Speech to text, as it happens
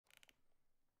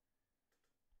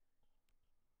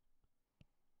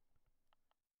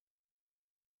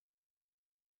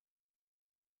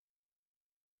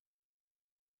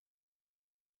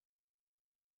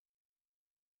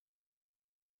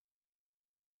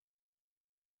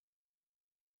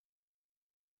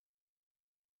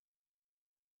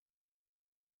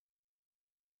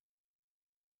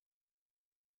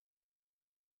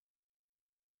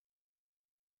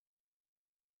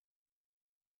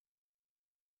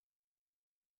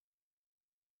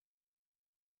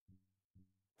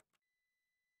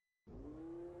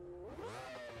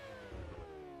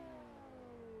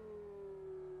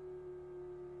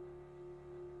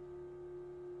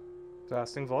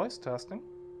Testing voice, testing.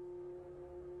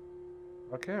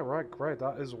 Okay, right, great,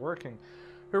 that is working.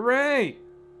 Hooray!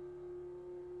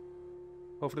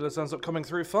 Hopefully this ends up coming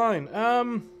through fine.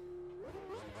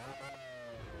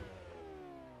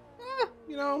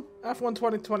 You know, F1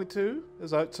 2022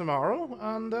 is out tomorrow,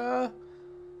 and I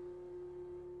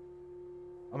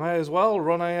might as well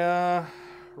run a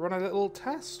little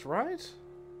test, right?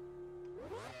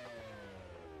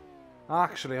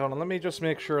 Actually, hold on, let me just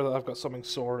make sure that I've got something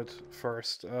sorted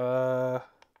first. I've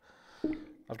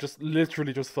just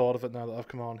literally just thought of it now that I've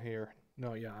come on here.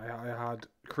 No, yeah, I had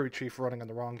crew chief running in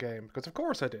the wrong game, because of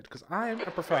course I did, because I am a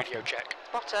professional. Radio check.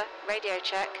 Spotter, radio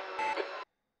check.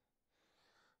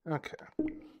 Okay.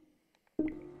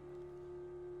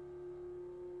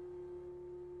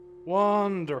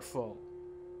 Wonderful.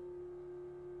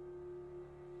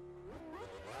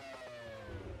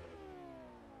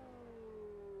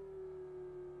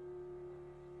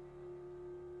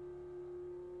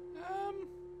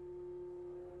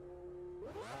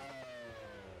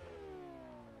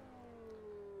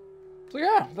 So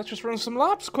yeah, let's just run some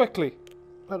laps quickly.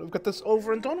 We've got this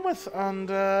over and done with, and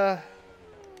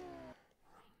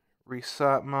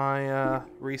reset my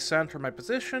recenter my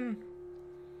position.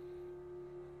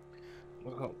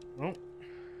 Oh.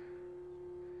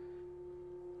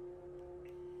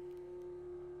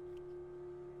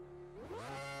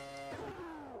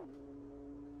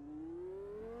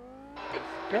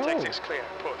 Intake is clear.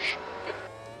 Push.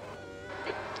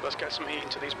 Let's get some heat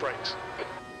into these brakes.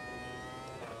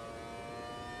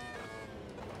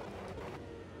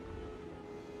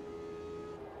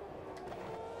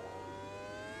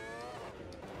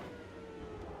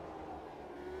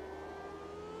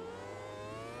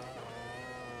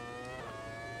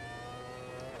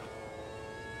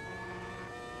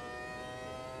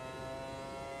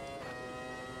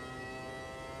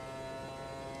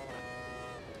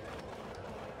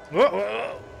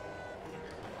 Whoa.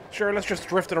 Sure, let's just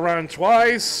drift it around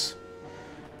twice.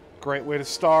 Great way to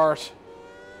start.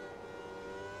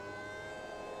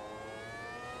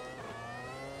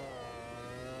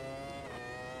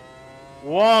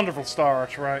 Wonderful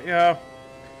start, right, yeah.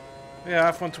 Yeah,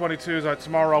 F1 22 is out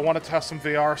tomorrow. I want to test some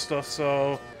VR stuff,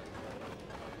 so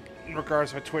in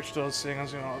regards to how Twitch does, seeing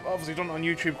as, you know, I've obviously done it on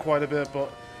YouTube quite a bit, but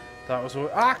that was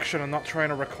with action and not trying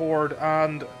to record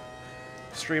and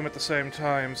stream at the same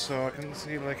time, so I can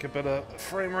see like a bit of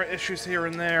frame rate issues here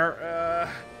and there.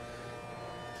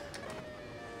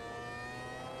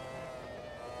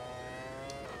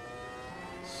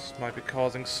 This might be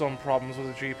causing some problems with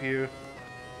the GPU.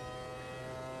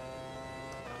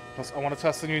 Plus, I want to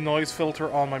test the new noise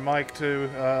filter on my mic too.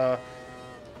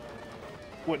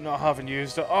 With not having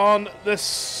used it on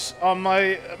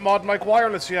my mod mic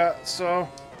wireless yet, so.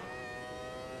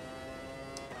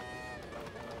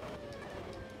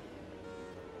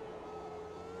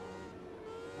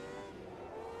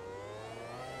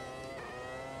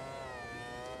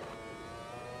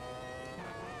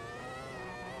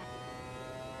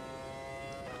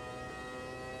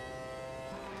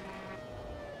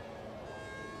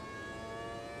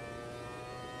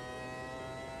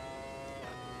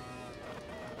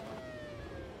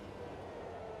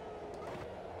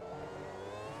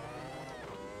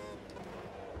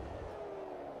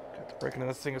 Breaking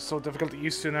this thing is so difficult to get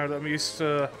used to now that I'm used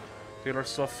to the other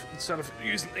stuff. Instead of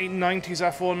using a 90s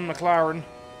F1 McLaren.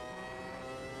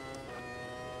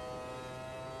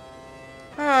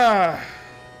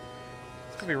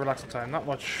 It's gonna be a relaxing time. Not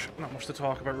much to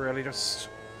talk about really. Just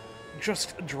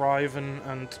driving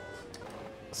and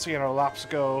seeing our laps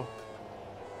go.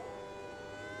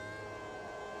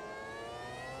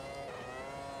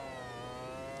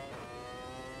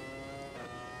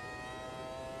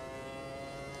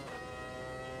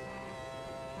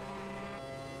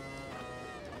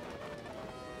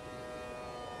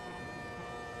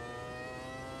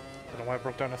 I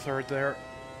broke down a third there.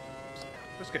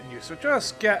 Just getting used to it.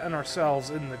 Just getting ourselves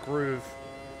in the groove.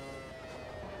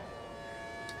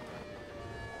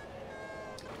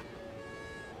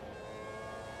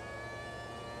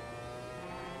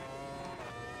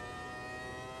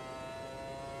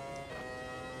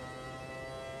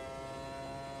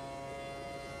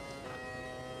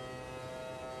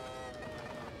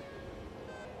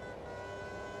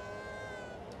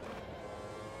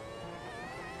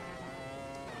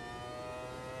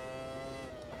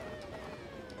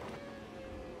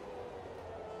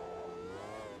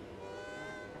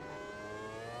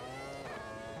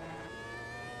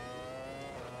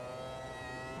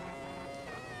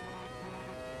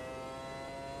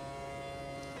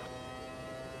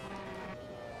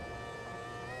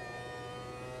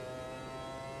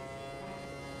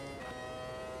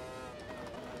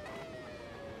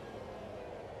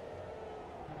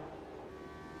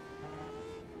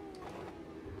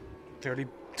 Clearly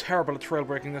terrible at trail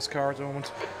braking this car at the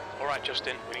moment. Alright,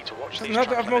 Justin, we need to watch these I've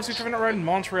track mostly limits. driven around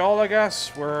Montreal, I guess,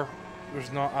 where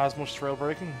there's not as much trail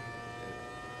braking.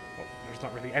 Well, there's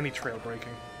not really any trail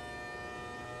braking.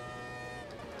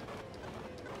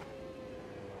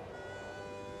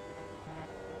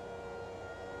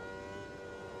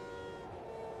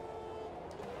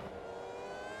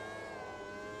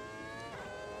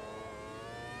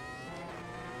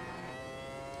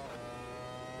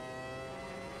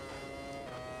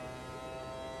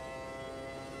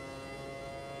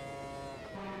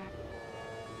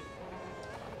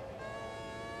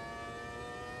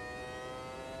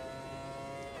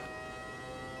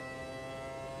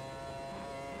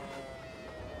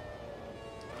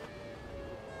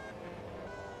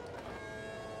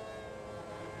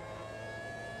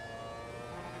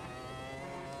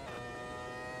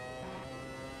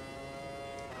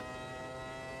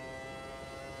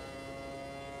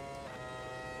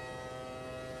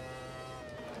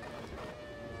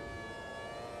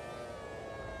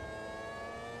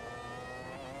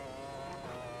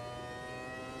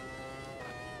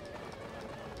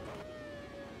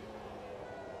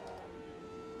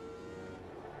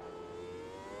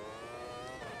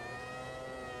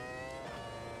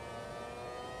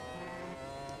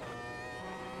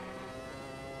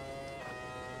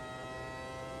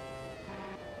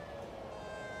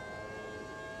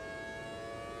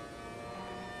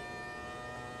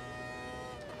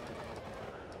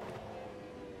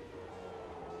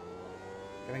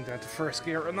 Getting down to first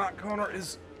gear in that corner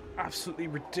is absolutely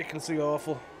ridiculously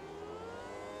awful.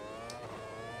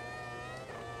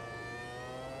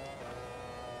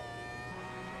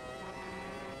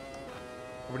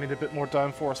 We need a bit more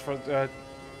downforce for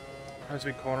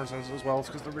high-speed corners as well,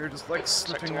 because the rear just like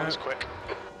slipping out. Quick.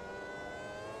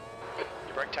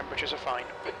 Your brake temperatures are fine.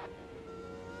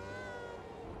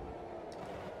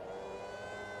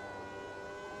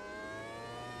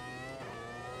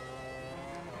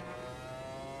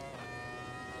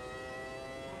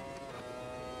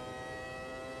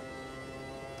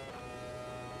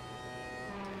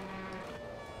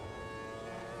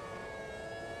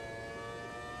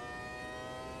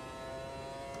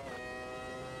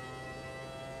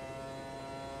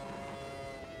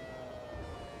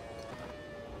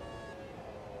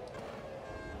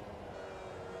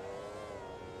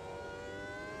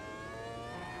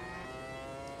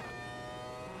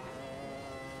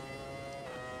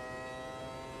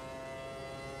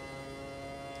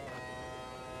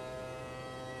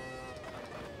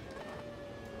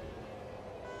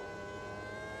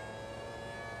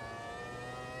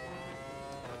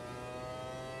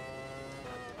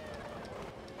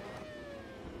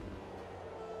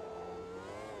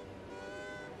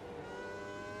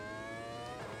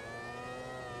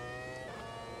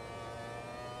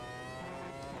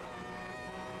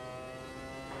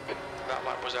 That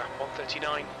lap was a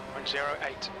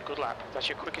 1:39.08. Good lap. That's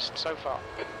your quickest so far.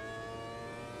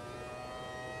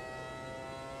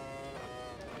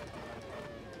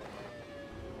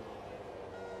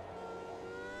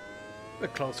 A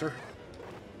bit closer.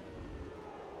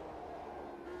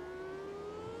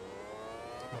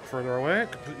 Further away,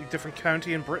 completely different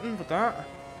county in Britain with that.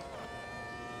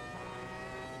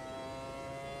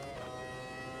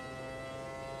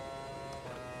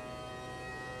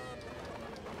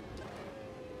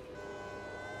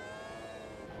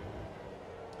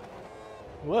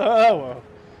 Whoa!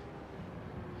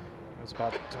 That was a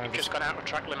bad time. You've just gone out of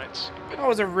track limits. That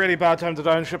was a really bad time to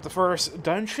downshift the first.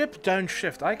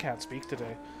 Downshift? I can't speak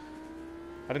today.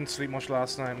 I didn't sleep much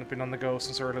last night and I've been on the go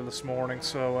since early this morning,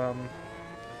 so,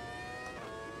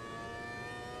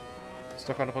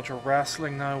 stuck on a bunch of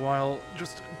wrestling now while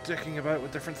just dicking about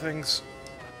with different things.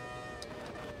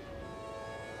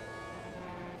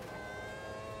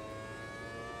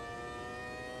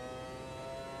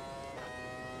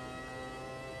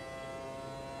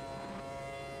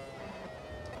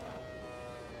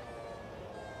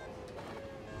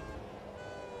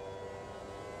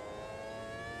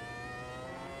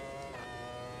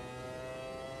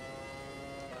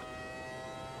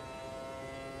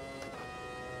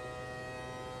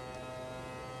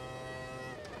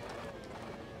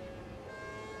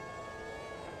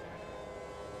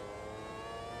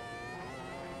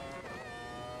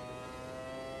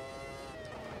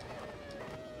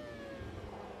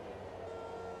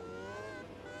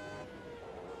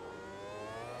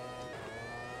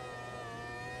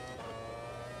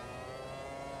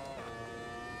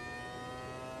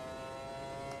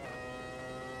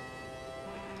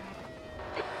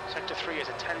 Sector 3 is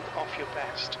a 10th off your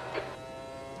best.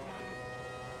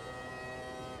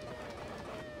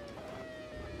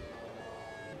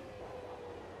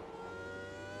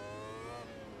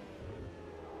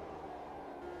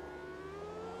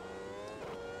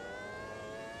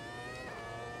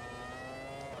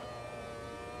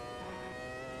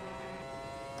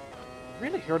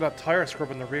 Really hear that tire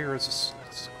scrub in the rear. It's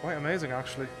quite amazing,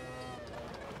 actually.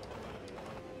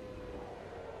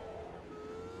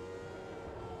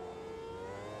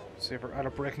 See if we're either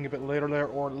braking a bit later there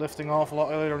or lifting off a lot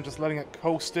later and just letting it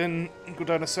coast in and go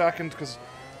down a second because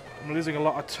I'm losing a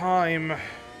lot of time in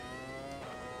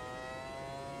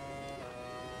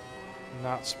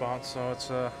that spot, so it's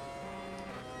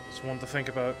one to think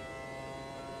about.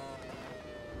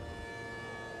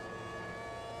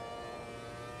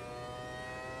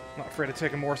 Not afraid of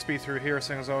taking more speed through here,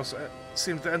 seeing as I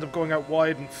seem to end up going out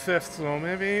wide in 5th, so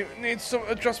maybe needs some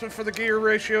adjustment for the gear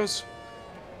ratios.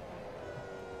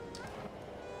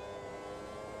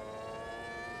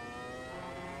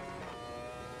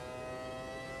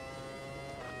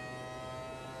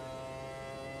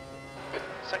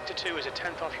 Sector 2 is a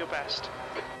 10th off your best.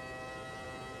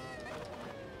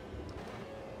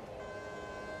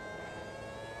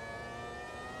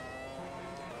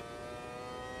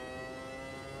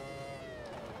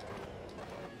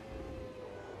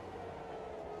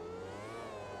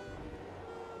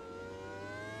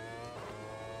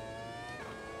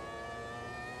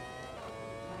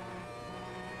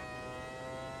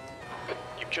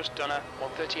 You've just done a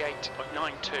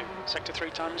 138.92. Sector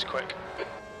 3 time is quick.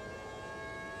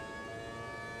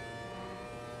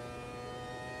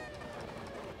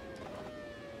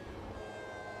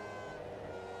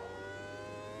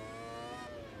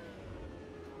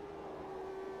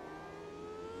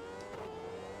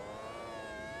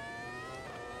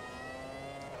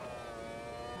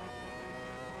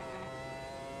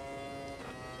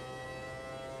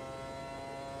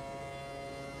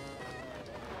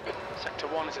 Sector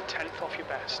 1 is a 10th off your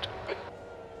best. Oh,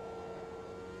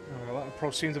 that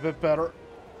approach seems a bit better.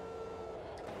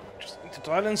 Just need to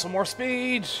dial in some more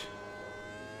speed.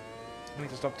 I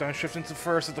need to stop downshifting to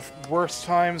first at the worst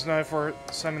times now for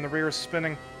sending the rear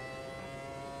spinning.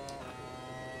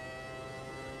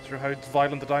 Through how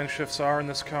violent the downshifts are in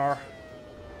this car.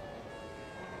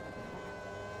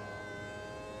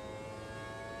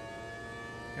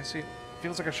 You see,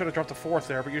 feels like I should have dropped the 4th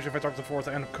there, but usually if I drop the 4th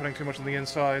I end up cutting too much on the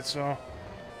inside, so...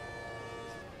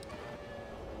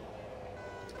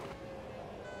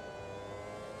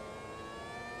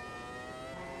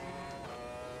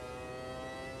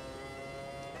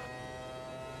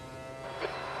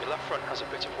 Your left front has a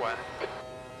bit of wear.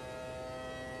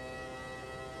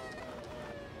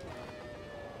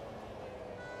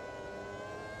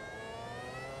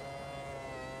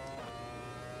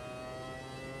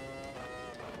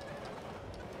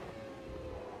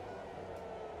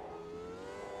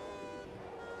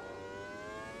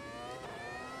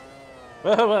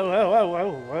 Whoa, whoa, whoa, whoa,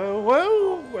 whoa, whoa,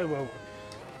 whoa, whoa, whoa.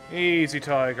 Easy,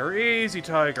 Tiger, easy,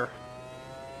 Tiger.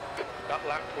 That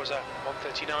lap was a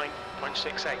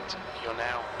 139.68. You're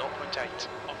now 0.8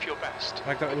 off your best.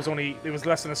 Like that, it was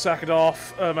less than a second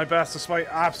off my best, despite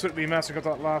absolutely messing up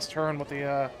that last turn with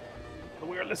the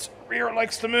rear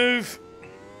likes to move.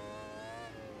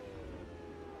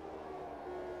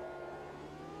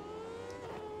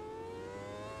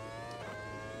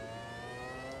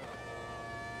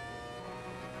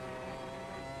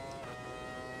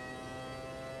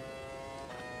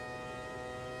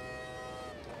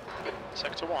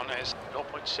 Sector 1 is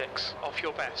 0.6 off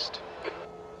your best.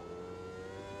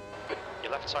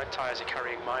 Your left side tyres are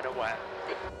carrying minor wear.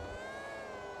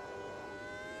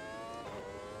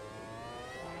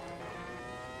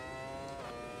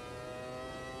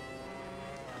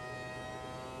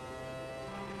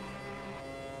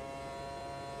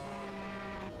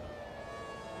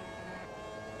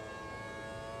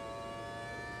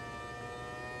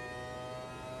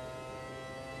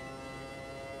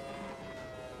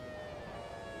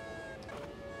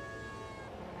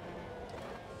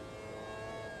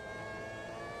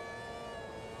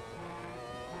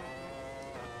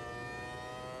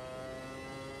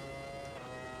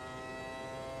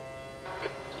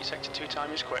 Your sector 2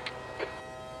 time is quick.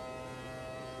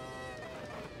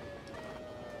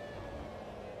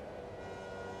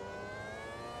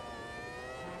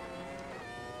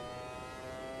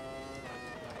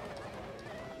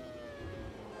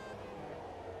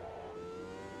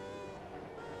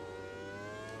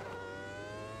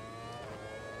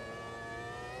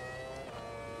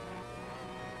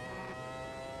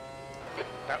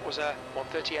 That was a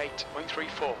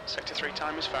 138.34. Sector 3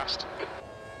 time is fast.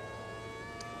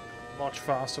 Much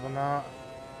faster than that.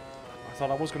 I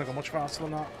thought I was going to go much faster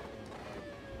than that.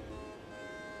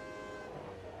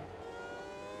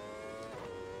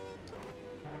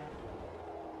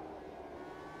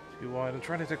 Too wide. I'm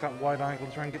trying to take that wide angle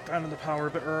and try and get down in the power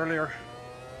a bit earlier.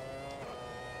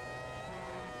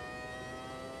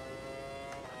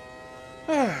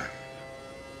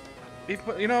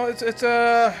 You know, it's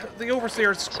the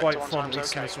oversteer is quite Sector 1 fun, at time's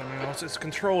least in okay. this one. You know, it's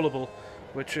controllable,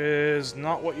 which is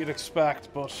not what you'd expect,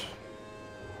 but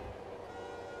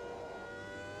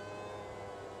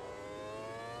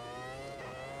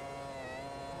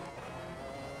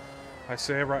I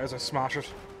say right as I smash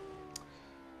it.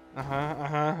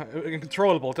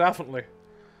 Controllable, definitely.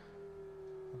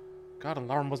 God,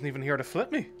 alarm wasn't even here to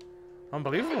flip me.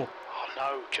 Unbelievable. Oh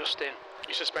no, Justin.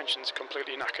 Your suspension's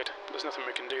completely knackered. There's nothing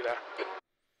we can do there.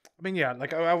 I mean, yeah,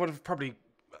 like I would have probably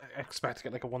expected to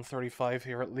get like a 135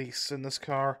 here at least in this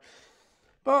car.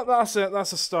 But that's it.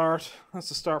 That's a start.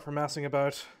 That's a start for messing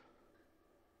about.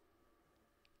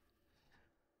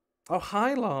 Oh,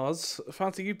 hi, Laws.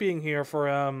 Fancy you being here for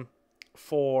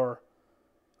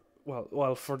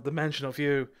well, for the mention of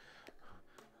you.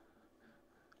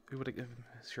 Who would have given?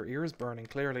 Your ears burning,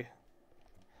 clearly.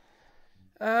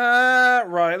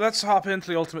 Right, let's hop into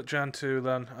the Ultimate Gen 2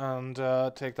 then, and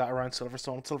take that around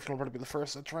Silverstone. Silverstone will probably be the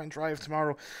first I try and drive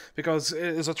tomorrow, because it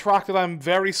is a track that I'm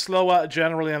very slow at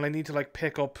generally, and I need to, like,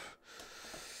 pick up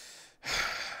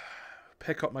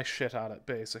my shit at it,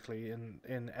 basically,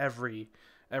 in every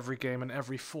game, and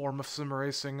every form of sim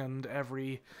racing, and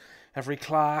every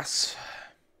class.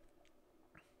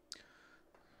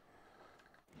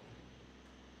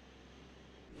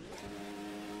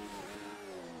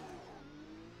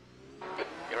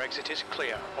 Your exit is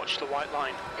clear. Watch the white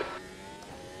line.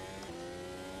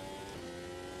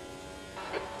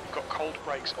 You've got cold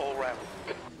brakes all round.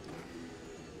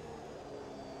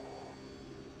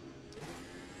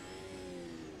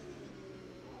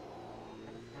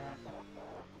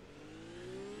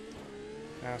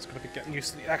 Now it's going to be getting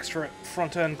used to the extra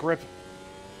front end grip.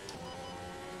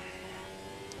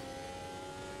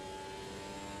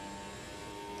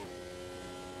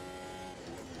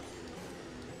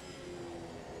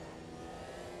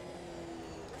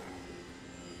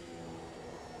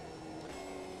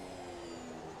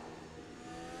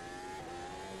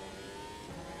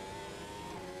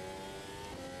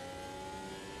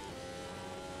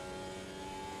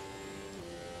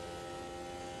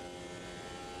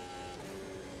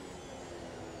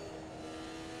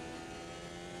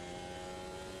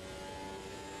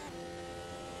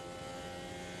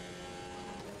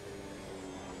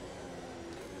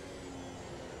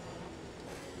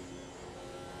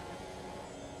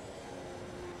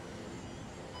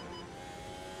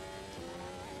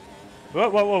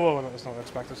 Whoa, that was not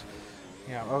expected.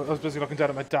 Yeah, I was busy looking down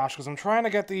at my dash because I'm trying to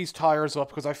get these tires up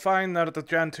because I find that the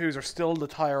Gen 2s are still the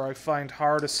tire I find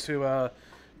hardest to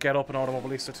get up in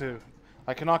Automobilista 2.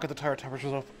 I cannot get the tire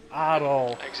temperatures up at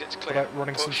all Exit's clear. without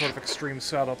running Push. some sort of extreme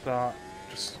setup that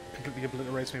just completely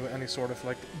obliterates me with any sort of,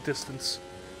 like, distance.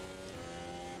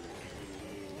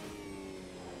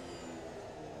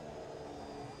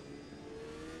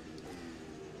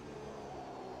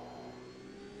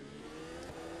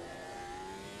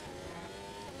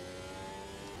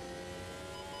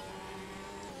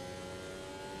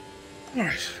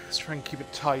 Alright, let's try and keep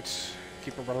it tight,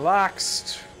 keep it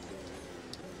relaxed.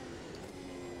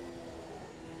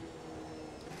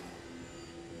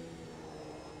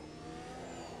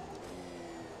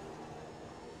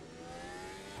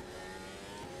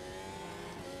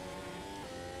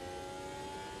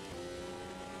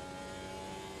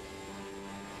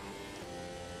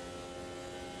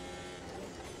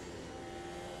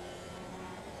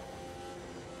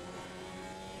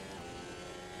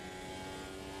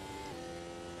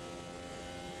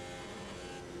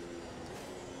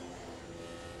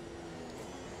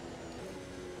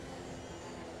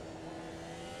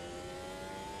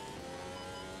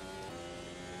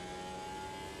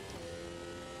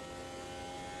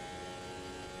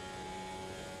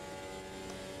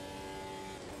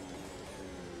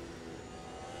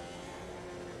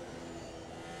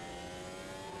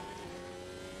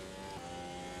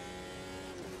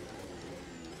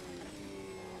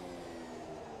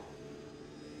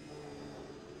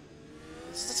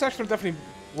 This section I'm definitely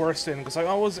worse in, because I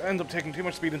always end up taking too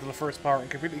much speed into the first part and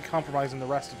completely compromising the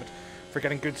rest of it for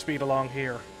getting good speed along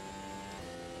here.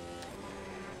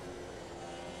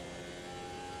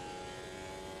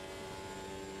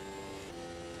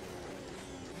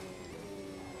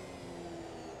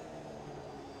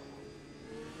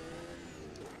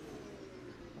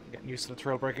 I'm getting used to the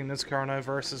trail braking in this car now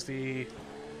versus the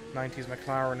 90s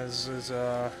McLaren is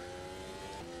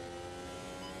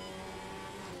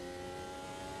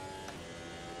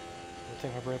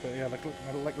thing about it, yeah,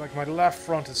 like my left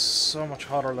front is so much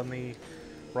hotter than the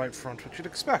right front, which you'd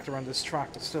expect around this track,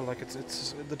 but still, like,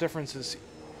 it's the difference is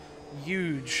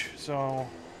huge, so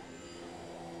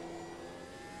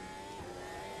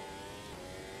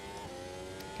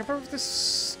can't remember if this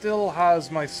still has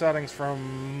my settings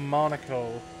from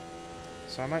Monaco.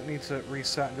 So I might need to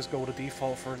reset and just go with a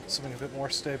default for something a bit more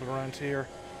stable around here.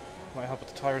 Might help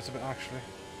with the tires a bit, actually.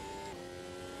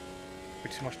 Be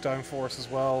too much downforce as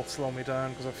well, slow me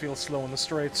down, because I feel slow in the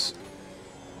straights.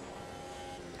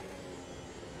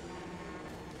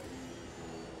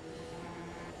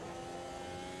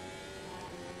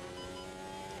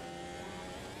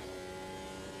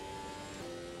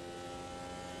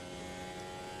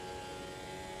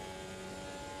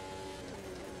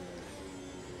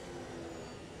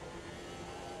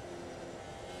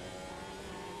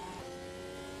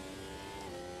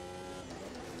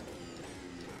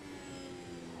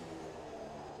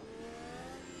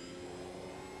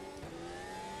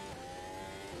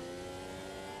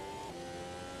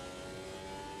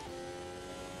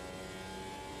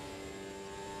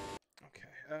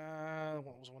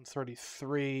 What was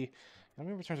 133? Let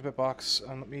me return to Bitbox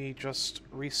and let me just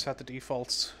reset the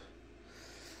defaults.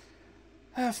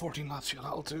 14 laps, yeah,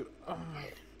 that'll do.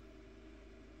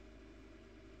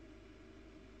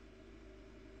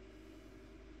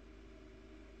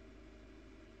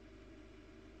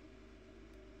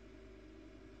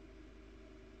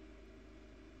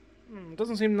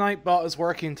 Doesn't seem Nightbot is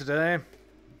working today.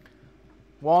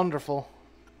 Wonderful.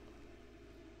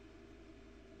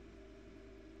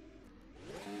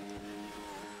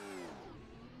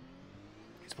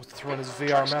 He's supposed to throw in his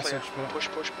VR message, but push,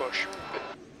 push, push.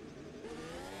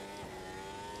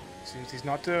 Seems he's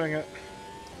not doing it.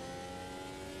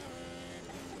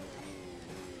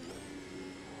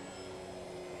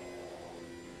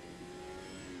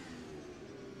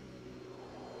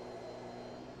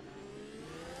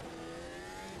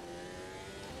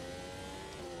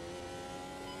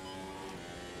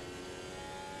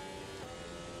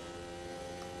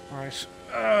 Right.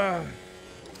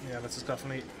 Yeah, this is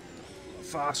definitely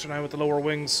faster now with the lower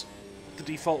wings, the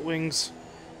default wings.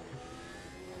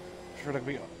 Sure, they could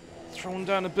be thrown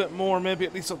down a bit more, maybe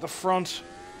at least at the front.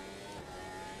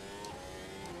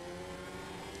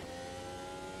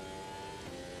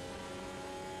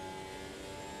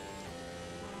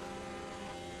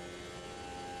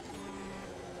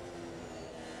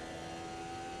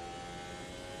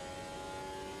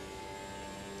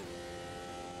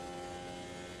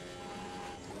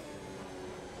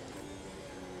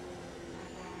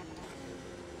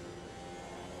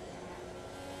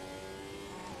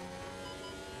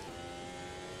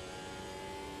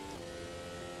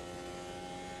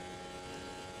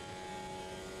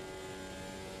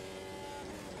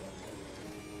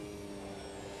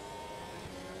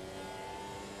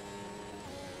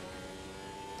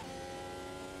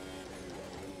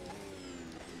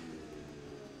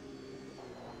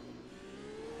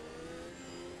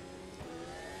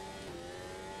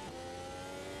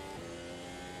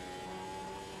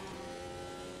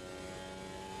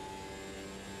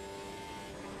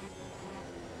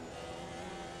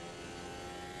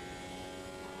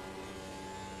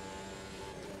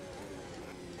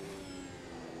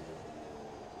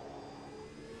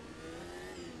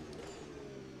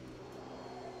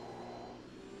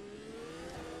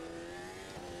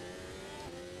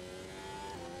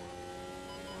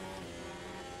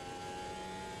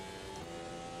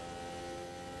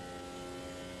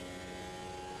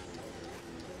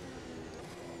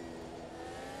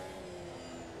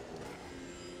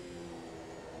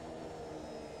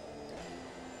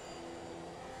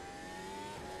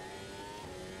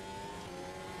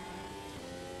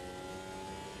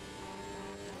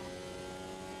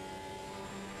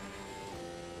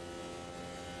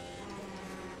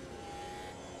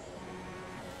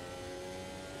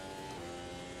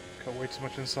 Got way too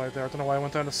much inside there. I don't know why I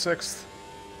went down to 6th.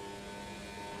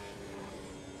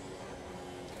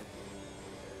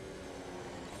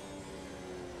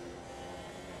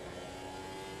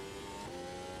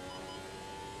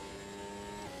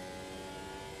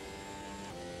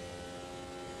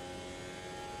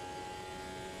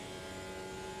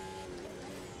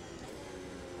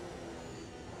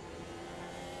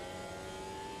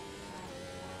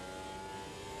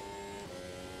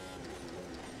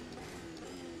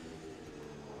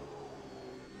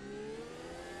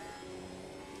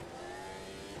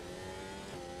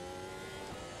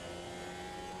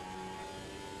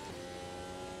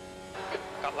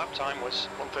 That lap time was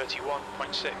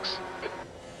 1:31.6.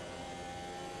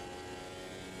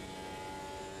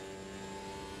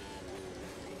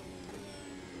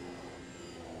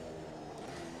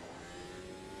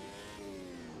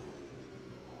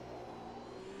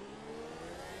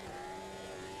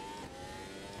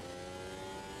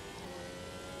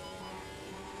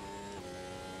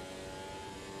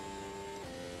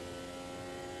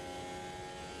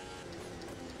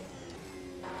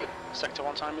 Sector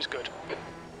 1 time is good.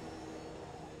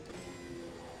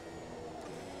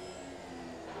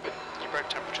 Your brake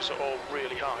temperatures are all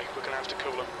really high. We're going to have to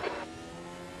cool them.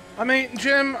 I mean,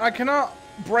 Jim, I cannot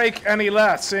brake any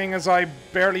less, seeing as I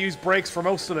barely use brakes for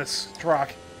most of this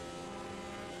track.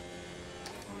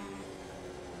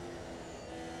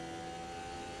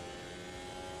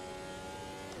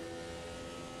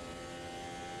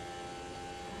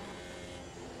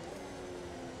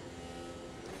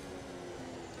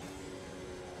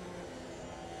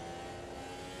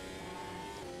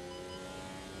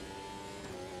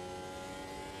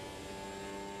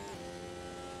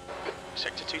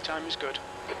 Sector 2 time is good.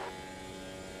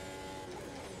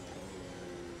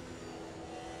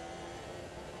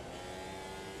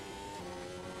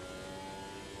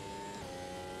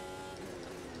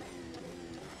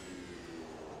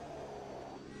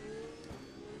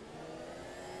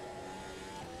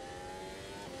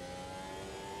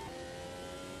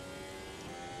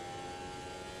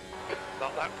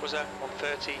 That lap was a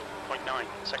 1:30.9.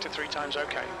 Sector 3 time's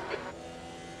okay.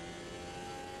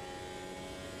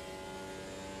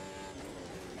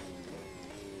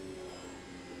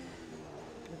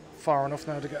 Far enough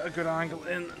now to get a good angle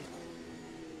in.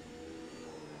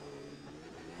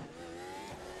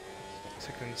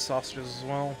 Ticking the sausages as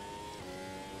well.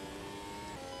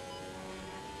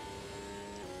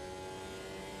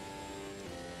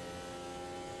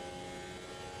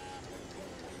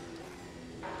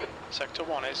 Sector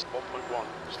 1 is 1.1,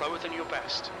 slower than your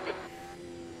best.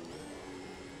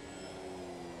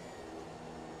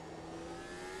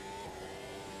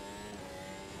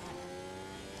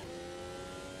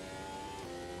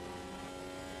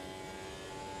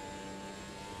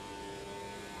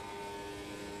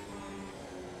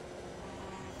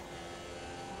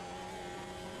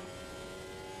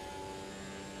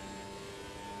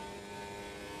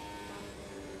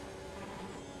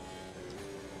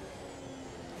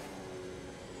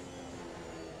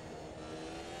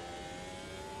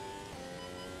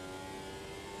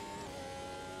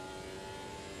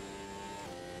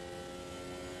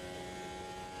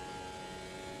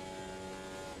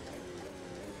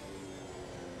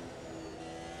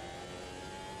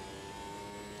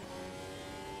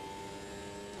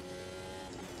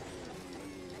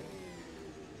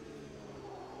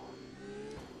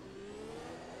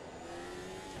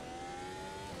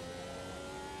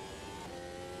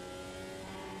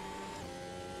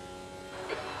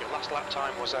 Last lap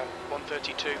time was a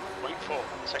 1:32.4.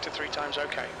 Sector 3 time's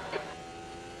okay.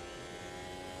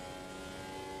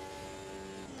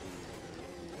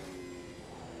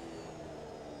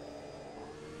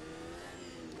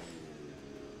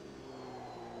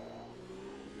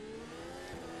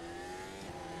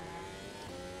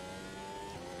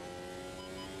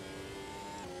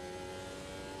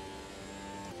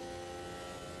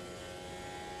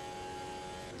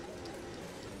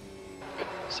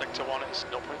 Sector 1 is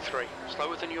 0.3,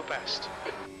 slower than your best.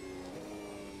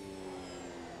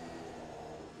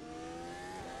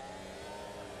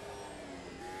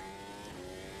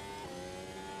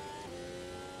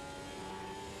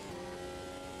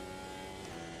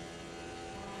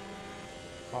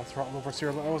 I'll throttle over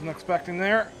here that I wasn't expecting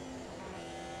there.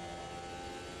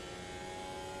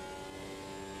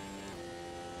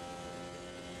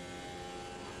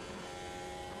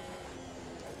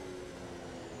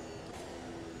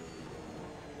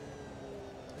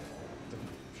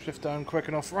 Shift down quick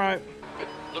enough, right?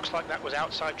 Looks like that was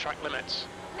outside track limits.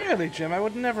 Really, Jim? I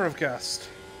would never have guessed.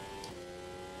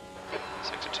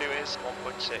 Sector 2 is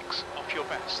 1.6, off your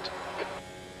best.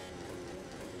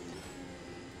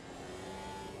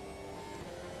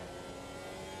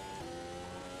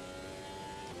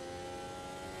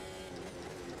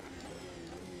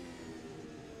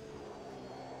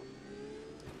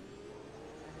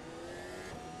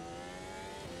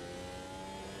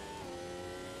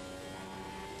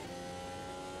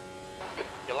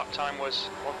 Your lap time was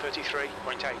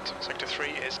 1:33.8. Sector 3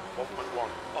 is 1.1,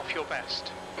 off your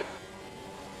best.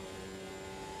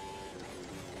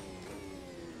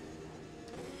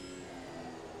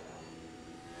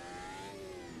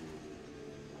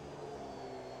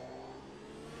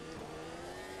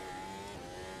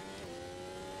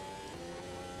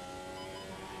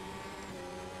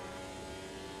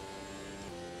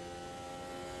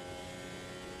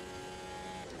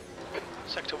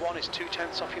 Sector 1 is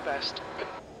 0.2 off your best.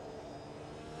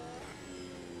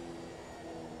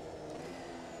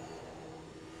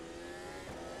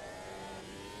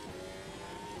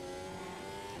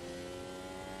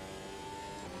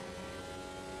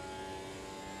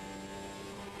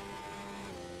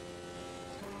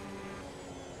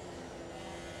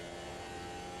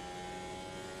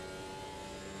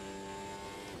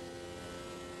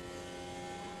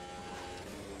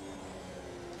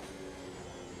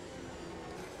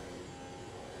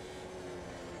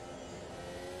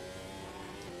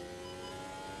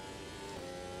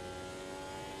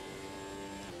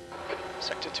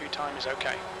 Sector 2 time is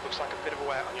okay. Looks like a bit of a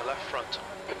wear on your left front.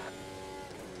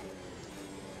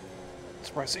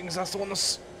 Surprising, because that's the one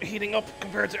that's heating up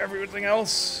compared to everything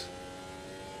else.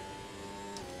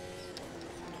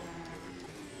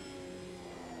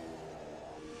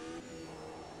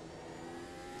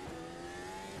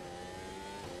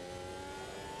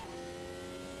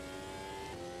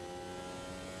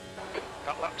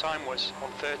 That lap time was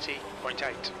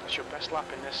 1:30.8. That's your best lap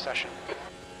in this session.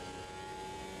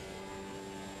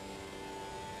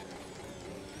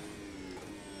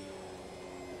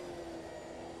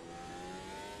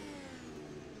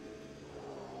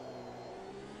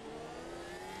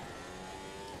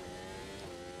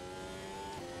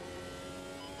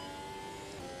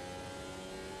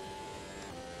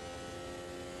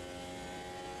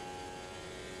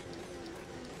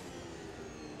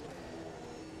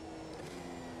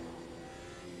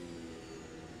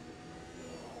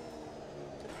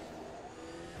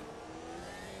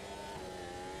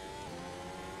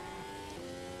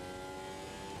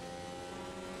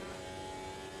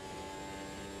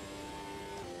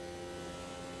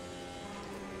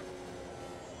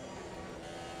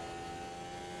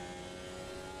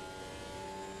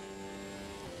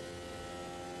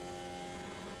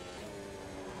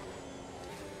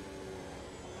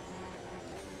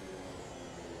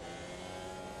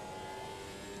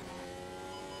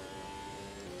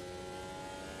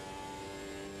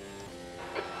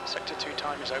 Sector 2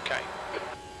 time is okay.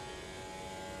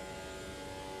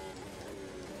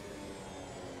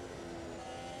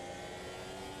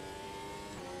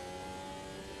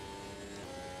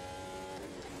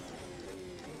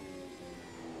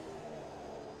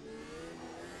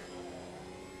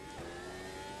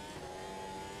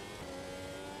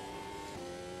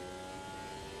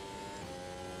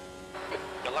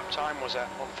 Your lap time was at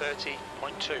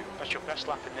 1:30.2. That's your best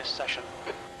lap in this session.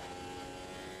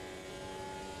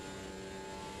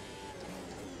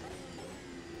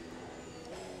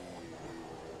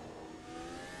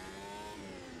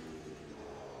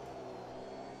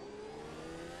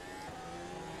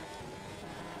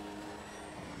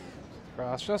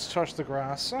 Grass, just touch the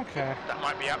grass. Okay. That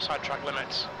might be outside track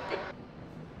limits.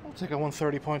 I'll take a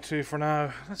 130.2 for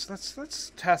now.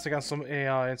 Let's test against some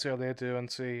AI and see how they do,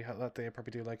 and see how that they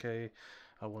probably do like a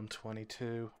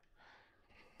 122.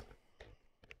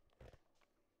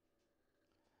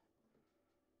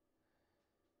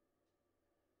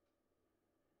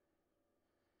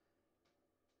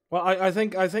 Well, I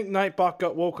think Nightbot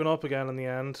got woken up again in the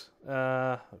end,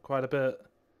 quite a bit.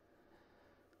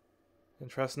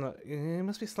 Interesting that it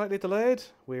must be slightly delayed.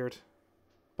 Weird.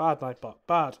 Bad Nightbot.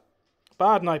 Bad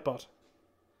Nightbot.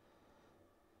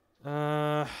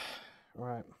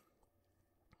 Right.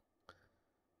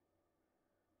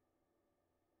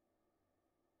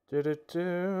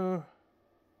 Do.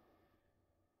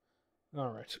 All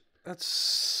right.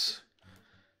 Let's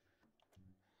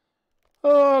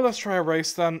try a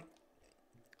race then.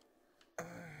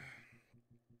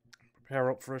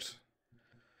 Prepare up for it.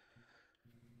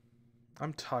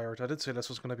 I'm tired. I did say this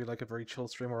was going to be like a very chill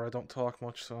stream where I don't talk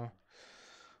much, so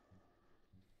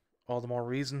all the more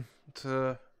reason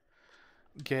to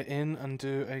get in and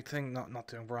do a thing. Not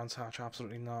doing Brands Hatch,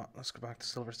 absolutely not. Let's go back to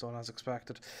Silverstone as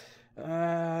expected.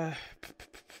 Heavy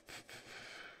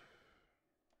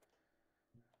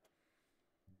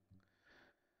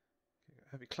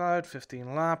Cloud,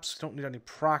 15 laps. Don't need any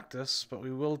practice, but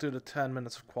we will do the 10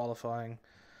 minutes of qualifying.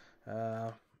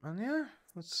 And yeah,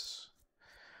 let's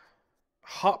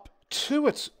hop to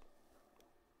it.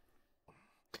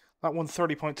 That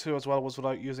 130.2 as well was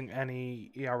without using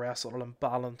any ERS or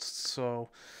unbalanced, so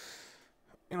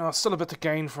you know, still a bit to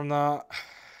gain from that.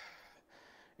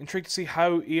 Intrigued to see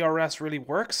how ERS really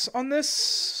works on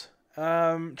this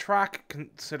track,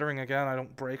 considering again I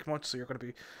don't brake much, so you're going to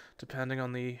be depending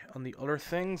on the other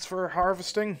things for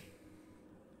harvesting.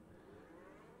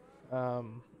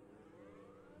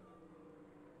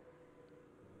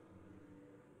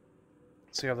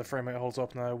 See how the frame rate holds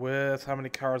up now with how many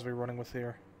cars we're running with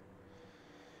here.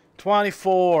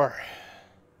 24.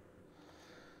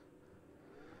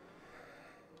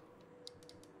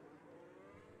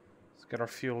 Let's get our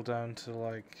fuel down to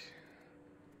like,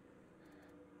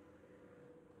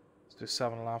 let's do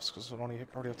 7 laps because we'll only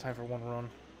probably have time for one run.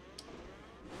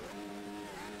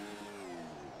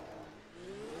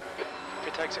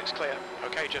 Pit exit's clear.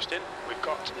 Okay, Justin, we've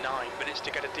got 9 minutes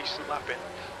to get a decent lap in.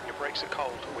 Your brakes are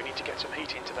cold. We need to get some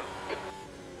heat into them.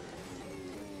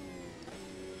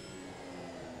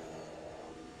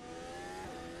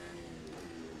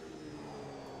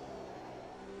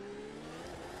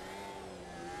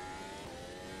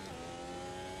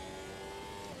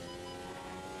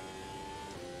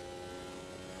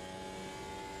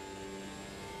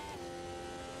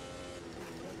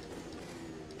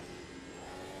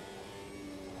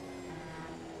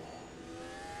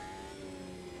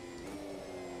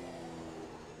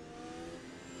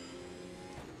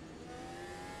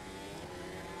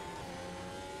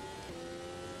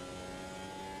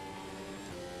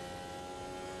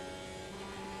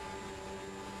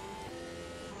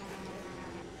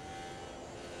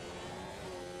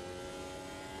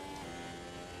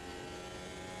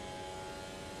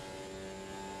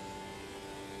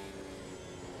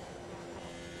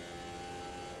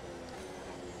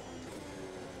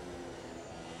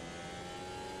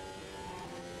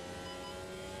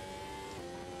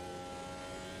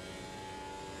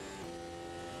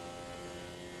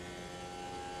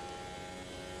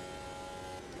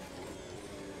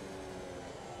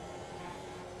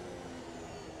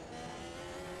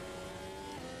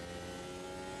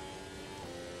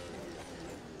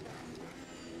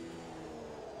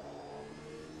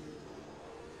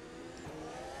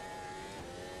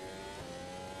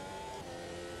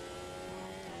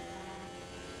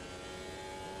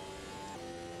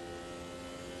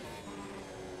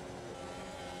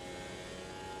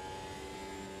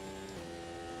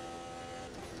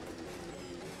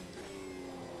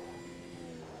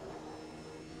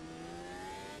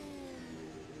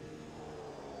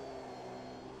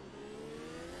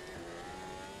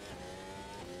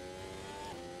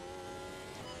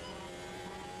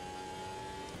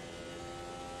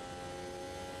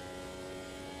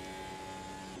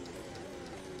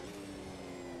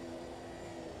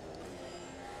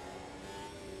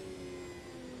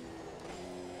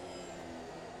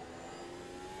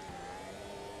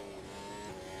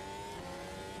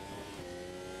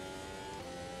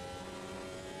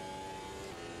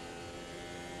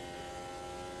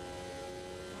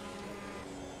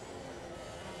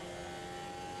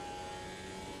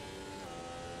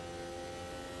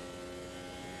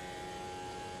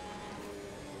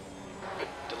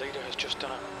 just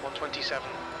done a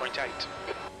 127.8.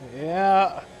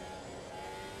 Yeah.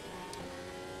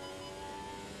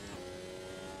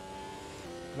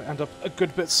 Gonna end up a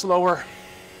good bit slower.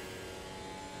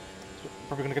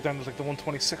 Probably gonna get down to like the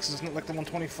 126s, isn't it? Like the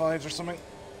 125s or something.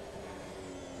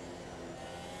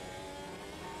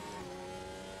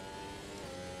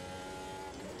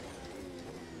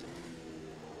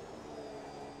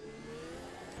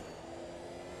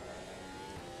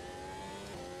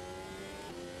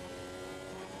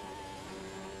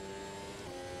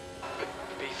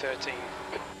 B13.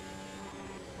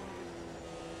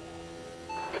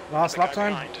 Last lap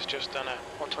time? Behind has just done a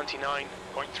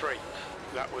 129.3.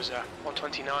 That was a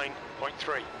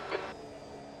 129.3.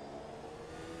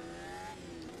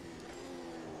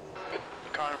 The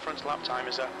car in front's lap time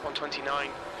is a 129.1.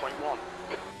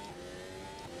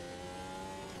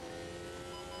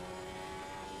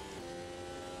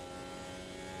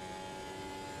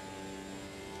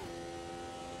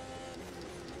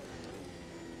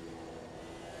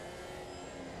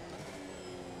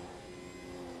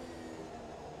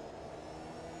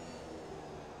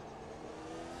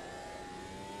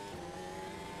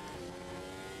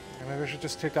 Maybe I should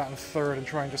just take that in third and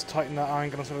try and just tighten that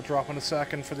angle instead of dropping a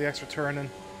second for the extra turning.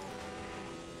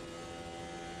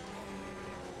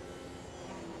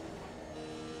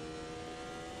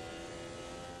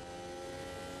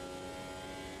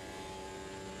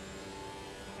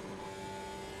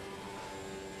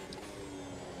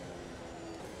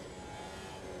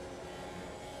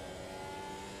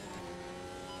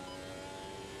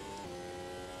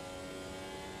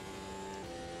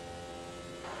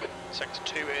 Sector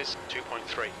 2 is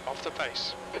 2.3, off the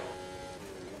pace.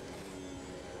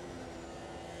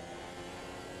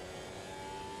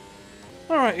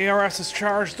 Alright, ERS is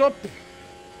charged up.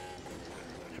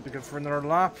 Should be good for another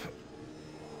lap.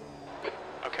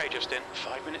 Okay, Justin,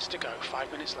 5 minutes to go,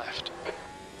 5 minutes left.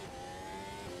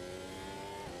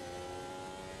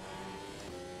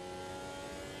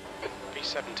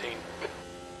 B17.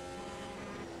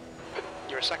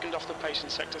 You're a second off the pace in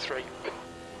Sector 3.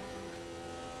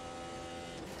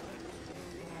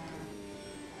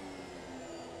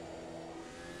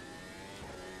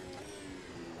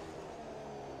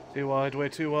 Too wide, way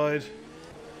too wide.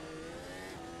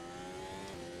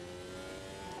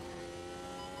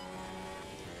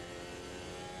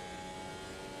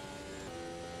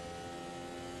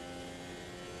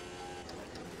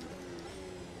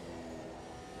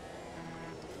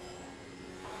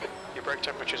 Your brake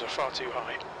temperatures are far too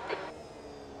high.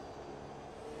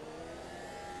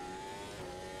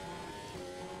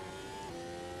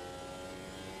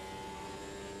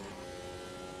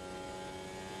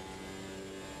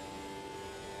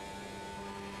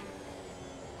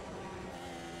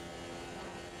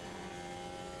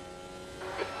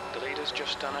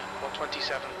 Just done a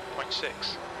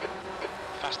 127.6.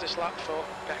 Fastest lap for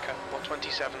Becker,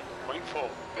 127.4.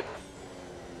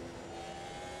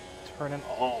 Turning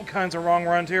all kinds of wrong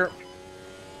around here.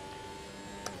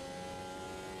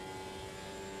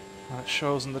 That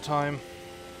shows in the time.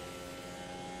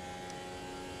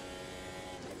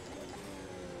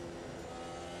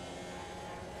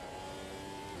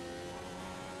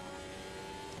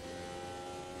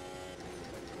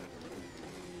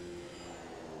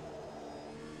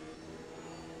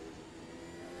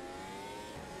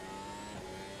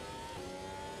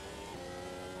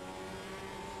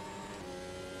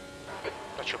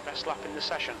 That's your best lap in the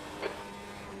session.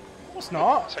 No, it's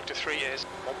not. Sector 3 is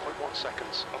 1.1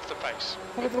 seconds off the pace.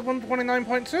 I did the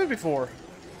 129.2 before.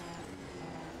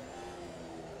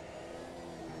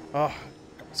 Oh,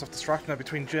 got myself distracted now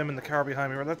between Jim and the car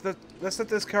behind me. Let's let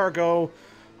this car go.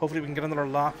 Hopefully we can get another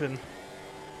lap in.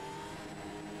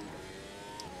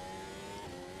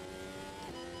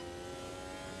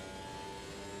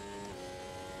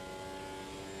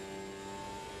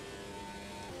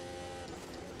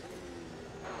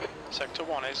 Sector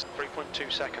 1 is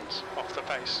 3.2 seconds off the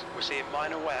pace. We're seeing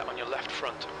minor wear on your left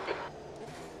front.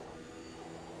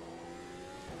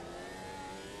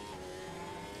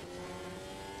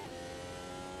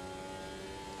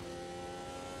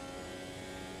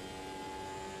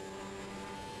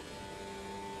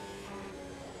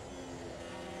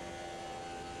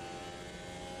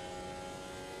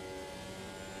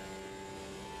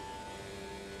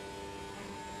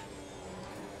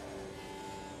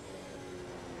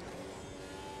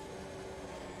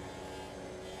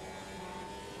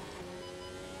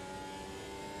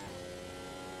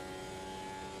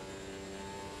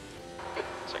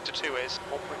 Sector 2 is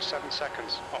 1.7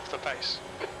 seconds off the pace.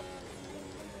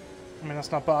 I mean,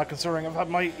 that's not bad considering I've had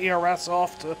my ERS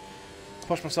off to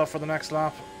push myself for the next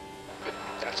lap.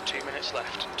 That's 2 minutes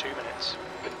left. 2 minutes.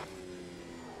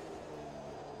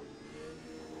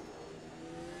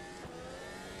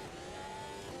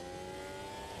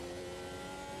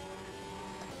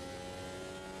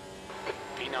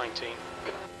 P19.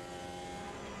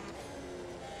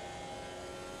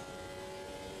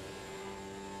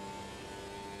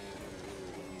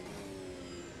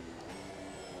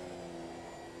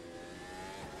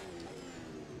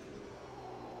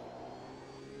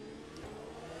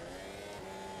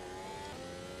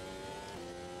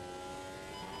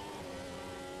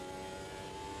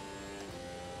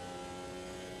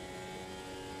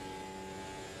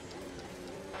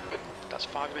 That's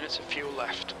 5 minutes of fuel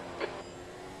left.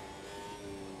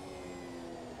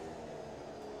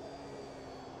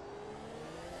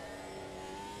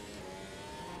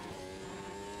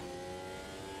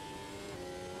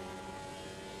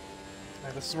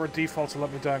 Yeah, this is where defaults will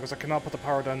let me down because I cannot put the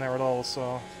power down there at all,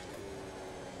 so...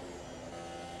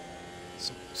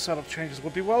 Some setup changes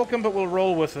would be welcome, but we'll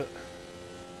roll with it.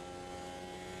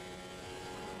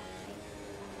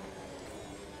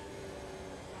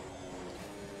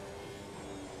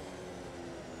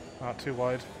 Not too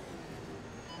wide.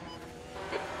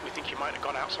 We think you might have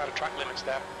gone outside of track limits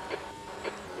there.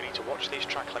 We need to watch these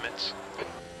track limits.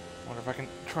 Wonder if I can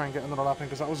try and get another lap in,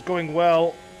 because that was going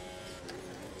well.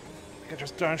 I think I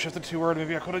just downshifted too early.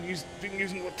 Maybe I could have been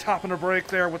using the tap and a brake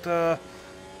there with the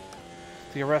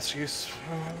arrest use.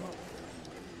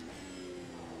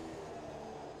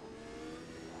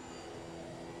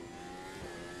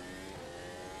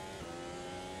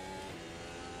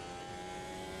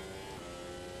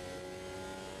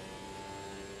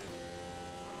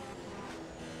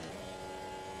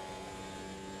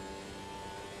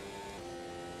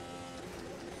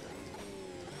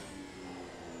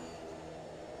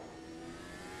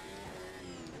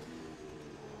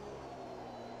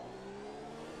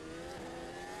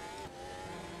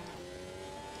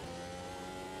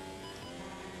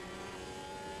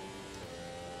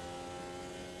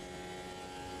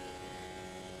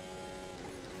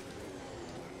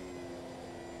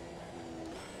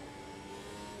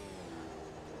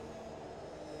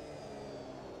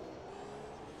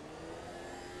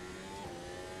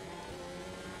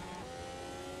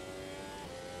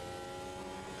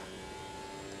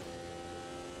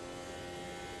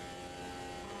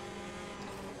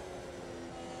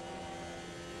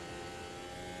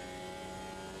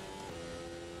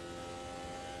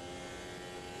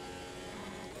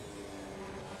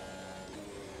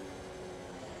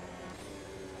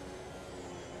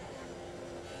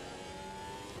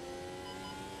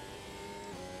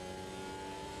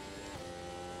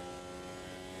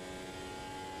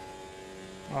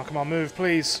 Oh, come on, move,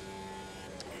 please.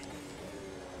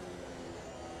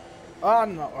 Ah,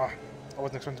 no. Oh, I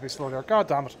wasn't expecting to be slow there. God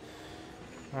damn it.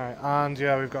 Alright, and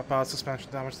yeah, we've got bad suspension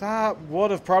damage. That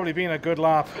would have probably been a good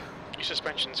lap. Your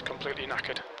suspension's completely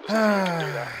knackered. There's nothing you can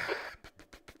do there.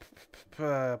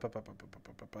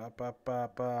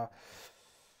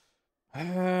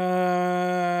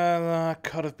 That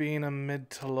could have been a mid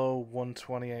to low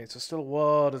 128, so still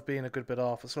would have been a good bit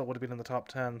off. It still would have been in the top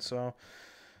 10, so...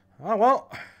 Oh, well,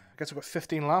 I guess we've got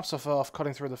 15 laps of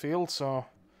cutting through the field, so...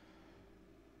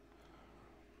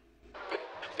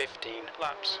 15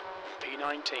 laps.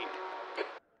 P19.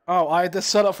 Oh, I had this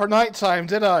set up for night time,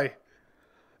 did I?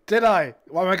 Did I?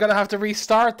 Well, am I going to have to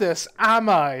restart this? Am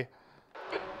I?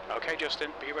 Okay,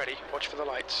 Justin, be ready. Watch for the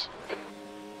lights.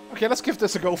 Okay, let's give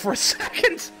this a go for a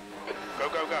second. Go,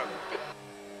 go, go.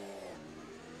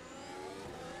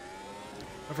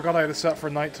 I forgot I had it set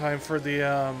for nighttime for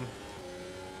the,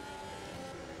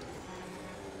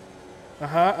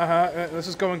 this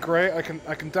is going great. I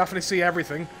can definitely see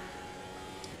everything.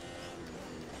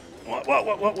 What,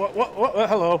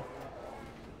 hello.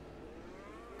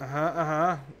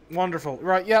 Wonderful.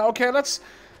 Right, yeah, okay, let's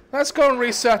go and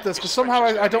reset this, because somehow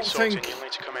I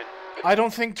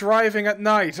don't think driving at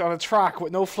night on a track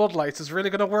with no floodlights is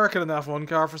really going to work in an F1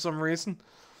 car for some reason.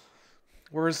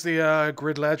 Whereas the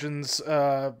Grid Legends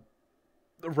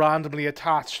randomly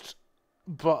attached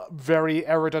but very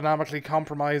aerodynamically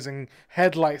compromising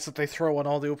headlights that they throw on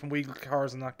all the open wheel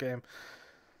cars in that game.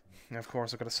 And of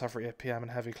course, I've got to suffer 8 PM in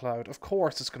heavy cloud. Of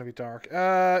course, it's going to be dark.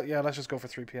 Yeah, let's just go for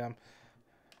 3 PM.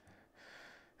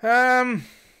 Okay,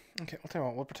 I'll tell you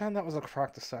what. We'll pretend that was a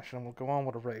practice session, and we'll go on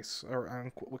with a race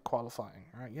or with qualifying.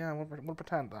 All right? Yeah, we'll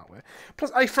pretend that way.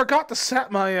 Plus, I forgot to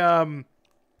set my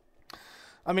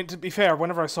I mean, to be fair,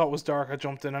 whenever I saw it was dark, I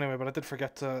jumped in anyway. But I did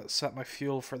forget to set my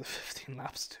fuel for the 15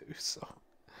 laps too. So,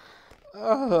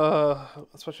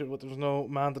 especially when there's no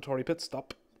mandatory pit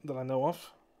stop that I know of.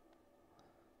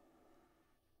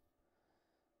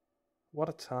 What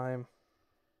a time.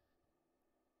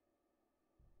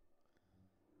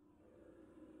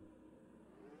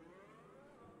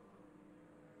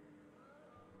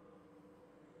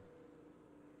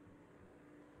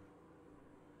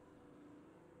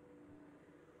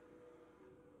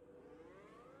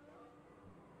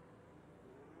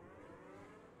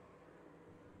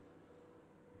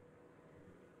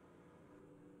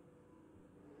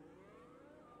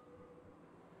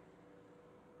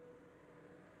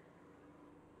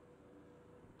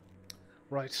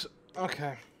 Right,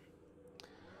 okay.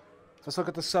 Let's look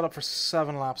at the setup for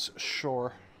 7 laps,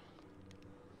 sure.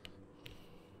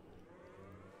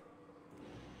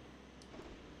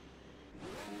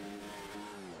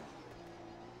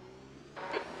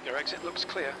 Your exit looks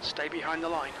clear. Stay behind the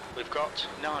line. We've got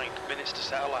 9 minutes to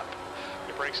set a lap.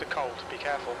 Your brakes are cold. Be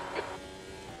careful.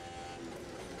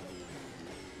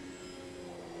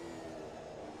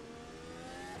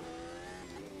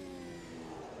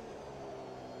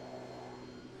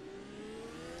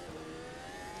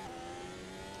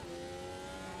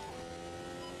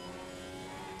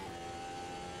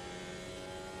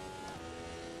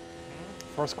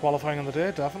 First qualifying of the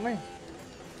day, definitely.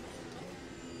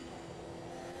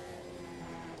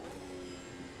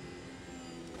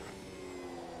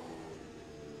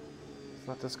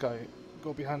 Let this guy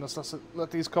go behind us.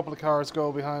 Let these couple of cars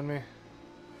go behind me.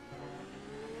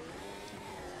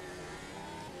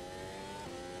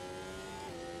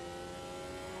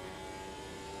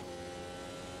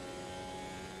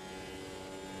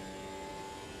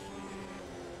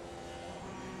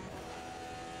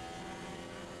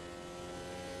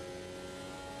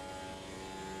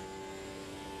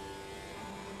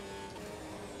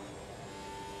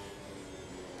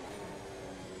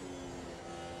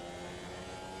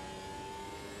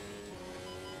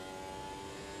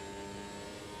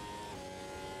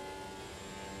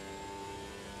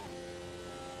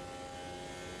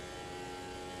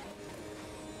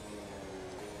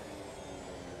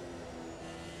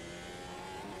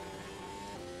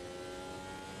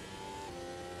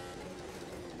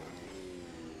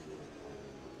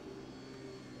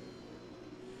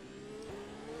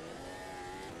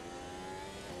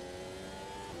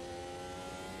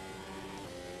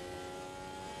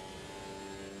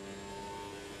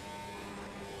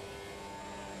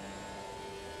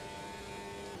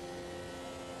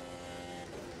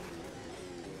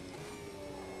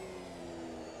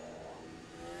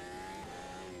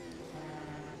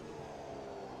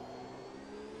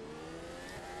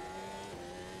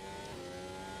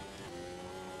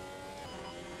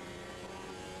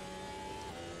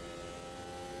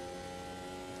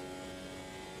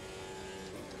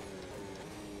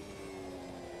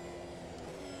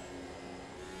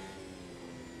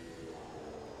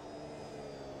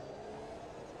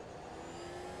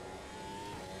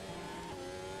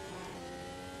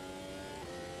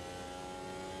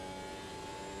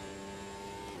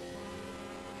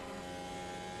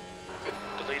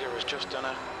 The leader has just done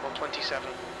a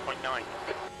 127.9.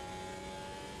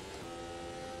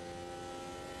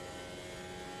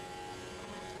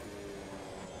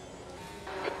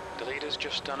 The leader's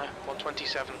just done a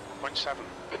 127.7.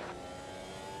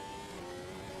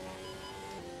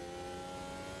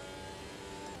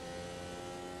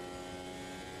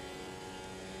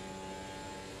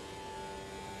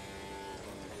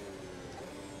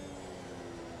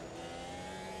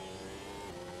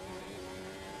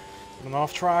 And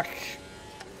off track.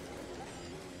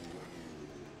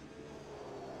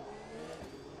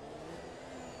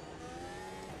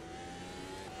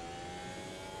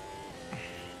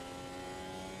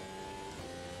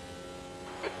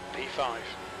 P5.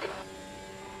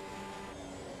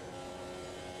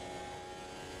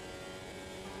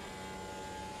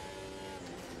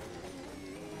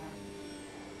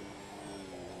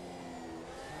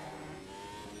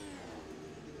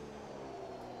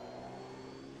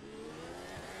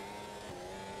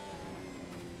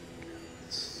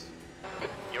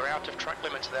 You're out of track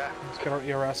limits there. Let's get our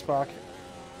ERS back.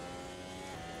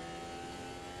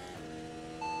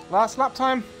 Last lap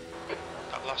time.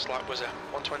 That last lap was a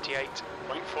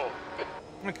 128.4.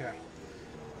 Okay.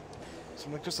 So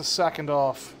I'm like just a second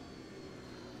off.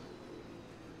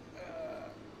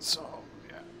 So,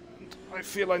 yeah. And I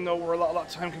feel I know where a lot of that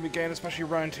time can be gained, especially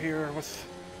around here with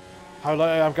how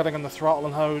light I'm getting on the throttle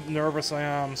and how nervous I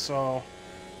am. So,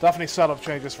 definitely setup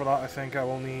changes for that I think I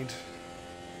will need.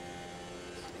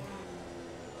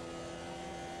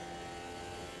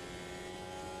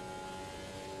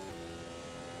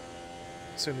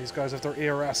 Assume these guys have their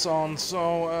ERS on,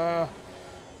 so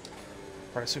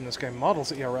I assume this game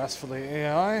models ERS for the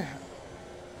AI.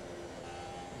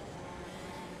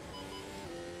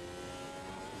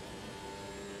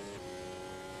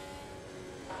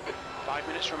 Five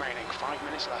minutes remaining, 5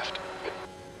 minutes left.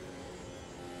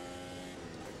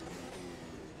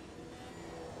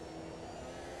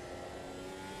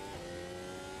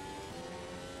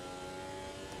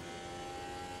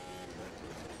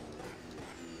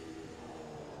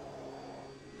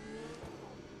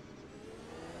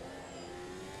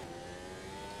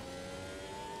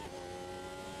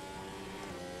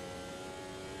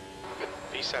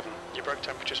 P7. Your brake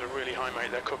temperatures are really high,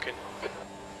 mate. They're cooking.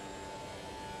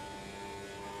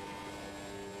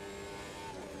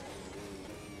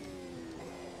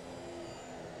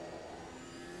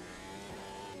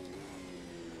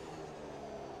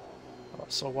 Oh,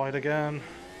 so wide again.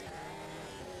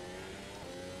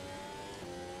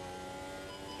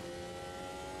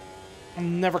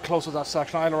 I'm never close with that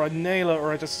section. Either I nail it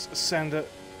or I just send it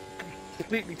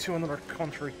completely to another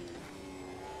country.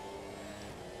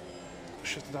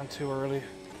 Shut it down too early.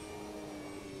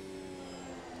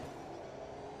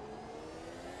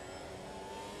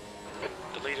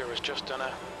 The leader has just done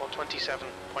a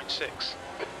 127.6.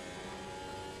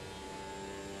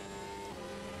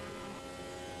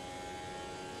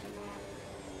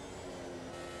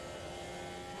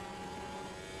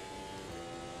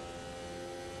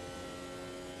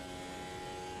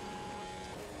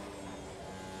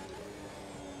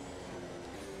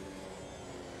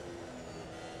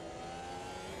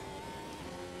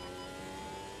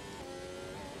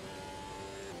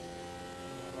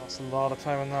 That's a lot of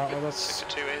time on that. Well, that's...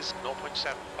 Sector 2 is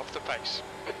 0.7 off the pace.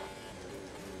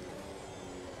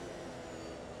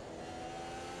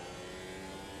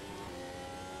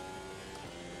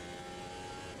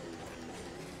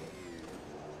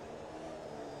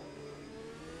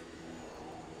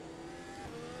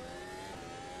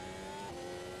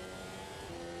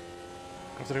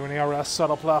 Considering the RS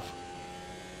setup lap.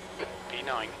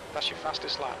 P9, that's your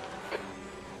fastest lap.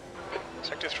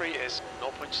 Sector 3 is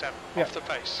 0.7 Yeah. off the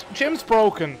pace. Jim's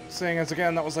broken, seeing as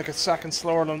again that was like a second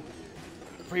slower than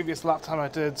the previous lap time I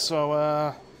did, so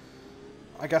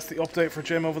I guess the update for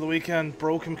Jim over the weekend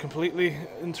broke him completely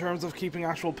in terms of keeping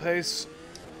actual pace.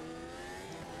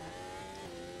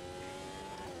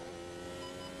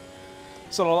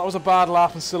 So that was a bad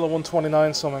lap and still a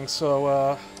 129 something,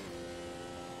 so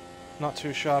not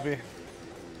too shabby.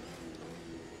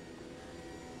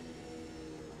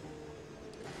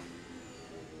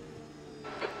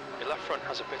 Your left front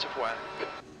has a bit of wear.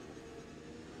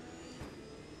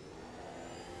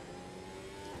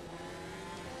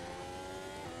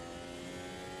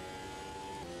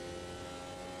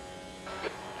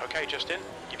 Okay, Justin,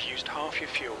 you've used half your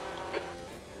fuel.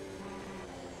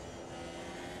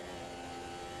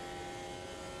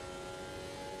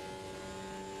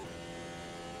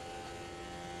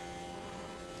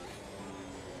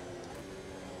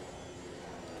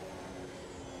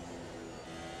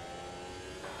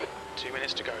 Two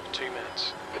minutes to go, 2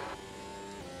 minutes.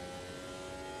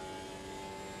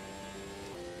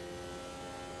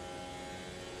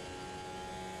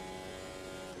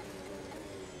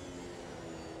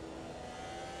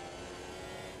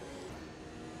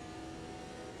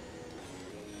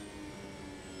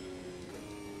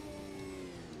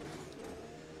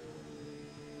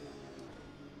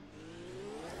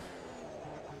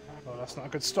 Oh, that's not a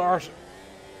good start.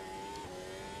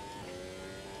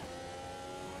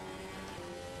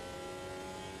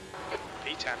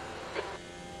 P10.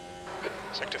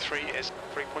 Sector 3 is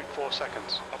 3.4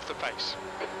 seconds off the pace.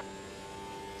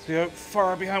 See how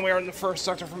far behind we are in the first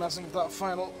sector for messing with that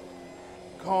final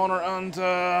corner, and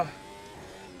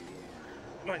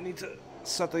might need to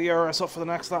set the ERS up for the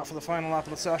next lap for the final lap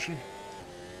of the session.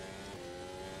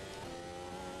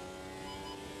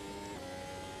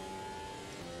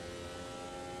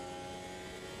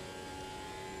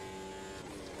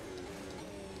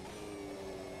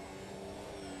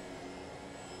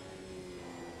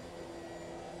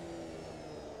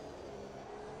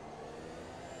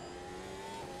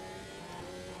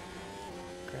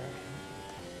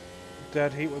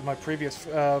 Dead heat with my previous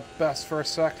best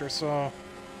first sector, so I'll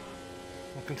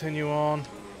continue on.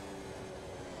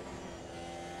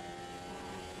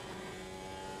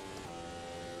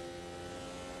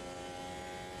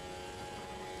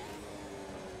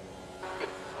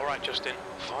 Alright, Justin,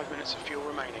 5 minutes of fuel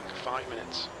remaining, 5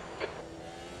 minutes.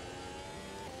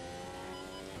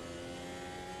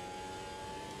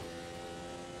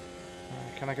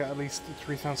 Can I get at least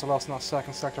 3 tenths of loss in that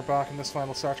second sector back in this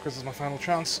final sector, because this is my final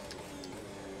chance.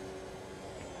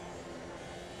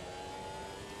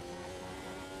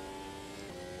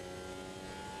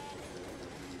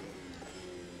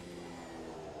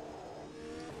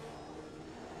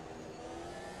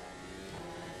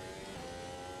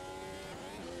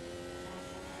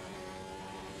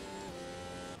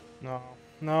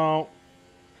 No,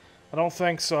 I don't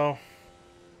think so.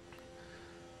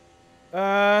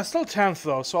 Still 10th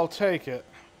though, so I'll take it.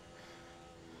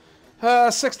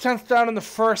 6/10 down in the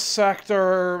first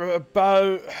sector,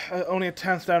 about only a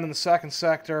 10th down in the second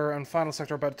sector, and final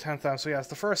sector about a 10th down. So yes,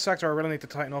 the first sector I really need to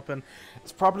tighten up in.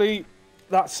 It's probably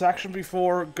that section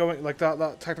before going, like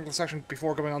that technical section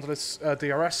before going onto this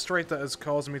DRS straight that is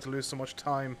causing me to lose so much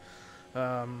time.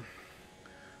 I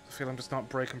feel I'm just not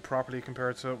braking properly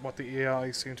compared to what the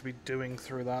AI seem to be doing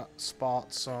through that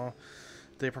spot, so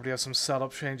they probably have some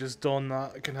setup changes done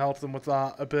that can help them with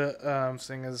that a bit,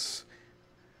 seeing as...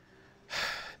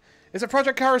 Is it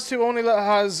Project Cars 2 only that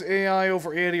has AI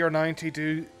over 80 or 90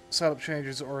 do setup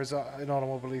changes, or is that in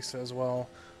Automobilista as well?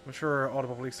 I'm sure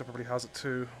Automobilista probably has it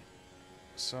too.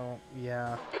 So,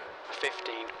 yeah.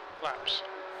 15 laps.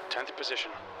 10th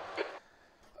position.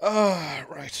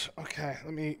 Right. Okay,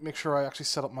 let me make sure I actually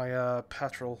set up my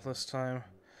petrol this time.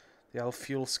 The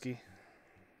Alfuelski.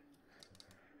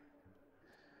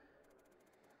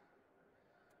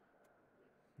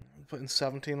 Put in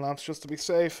 17 laps just to be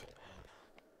safe.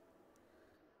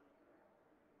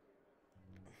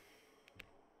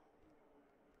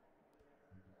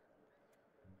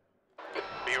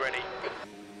 Be ready.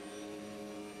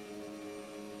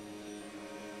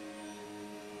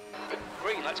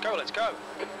 Green, let's go, let's go.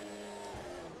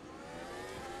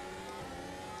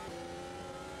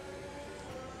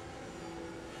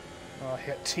 I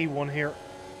hit T1 here.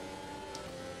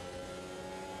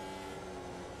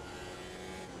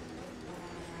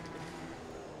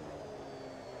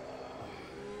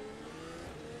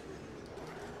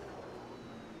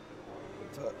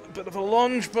 A bit of a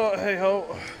lunge, but hey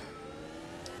ho.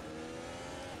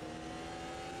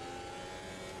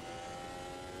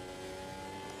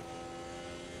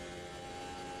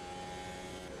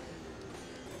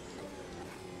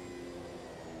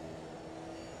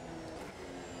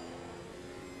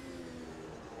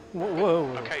 Whoa.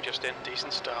 Okay, Justin,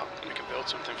 decent start. We can build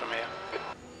something from here.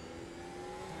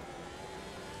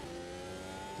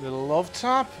 Little love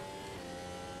tap.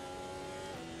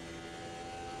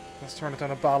 Let's turn it down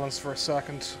to balance for a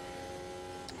second.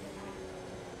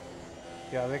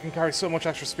 Yeah, they can carry so much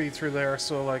extra speed through there,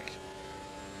 so like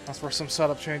that's where some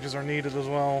setup changes are needed as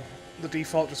well. The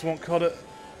default just won't cut it.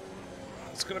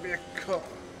 It's gonna be a cut.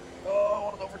 Oh,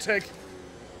 what an overtake.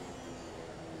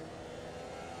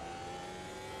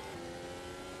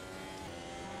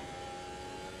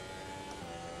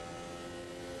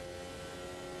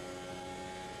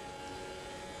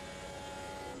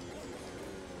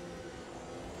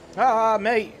 Ah,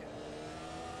 mate!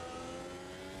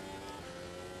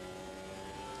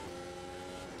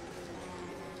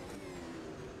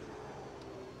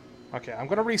 Okay, I'm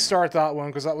gonna restart that one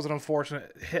because that was an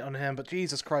unfortunate hit on him, but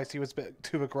Jesus Christ, he was a bit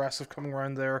too aggressive coming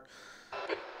around there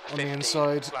on the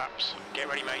inside. Laps. Get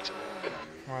ready, mate.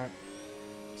 Right.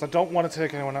 So I don't want to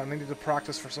take anyone out, and I need to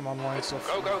practice for some online stuff.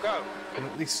 Go, go, go! And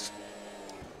at least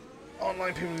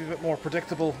online people be a bit more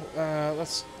predictable.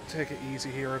 Let's take it easy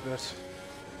here a bit.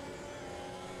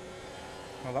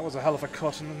 Well, that was a hell of a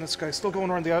cut, and then this guy's still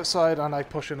going around the outside, and I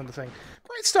push into the thing.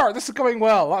 Great start, this is going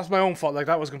well. That was my own fault, like,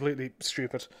 that was completely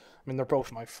stupid. I mean, they're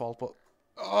both my fault,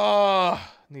 but...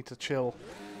 need to chill.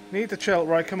 Need to chill.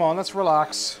 Right, come on, let's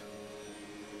relax.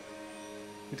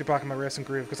 Need to back in my racing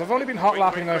groove, because I've only been hot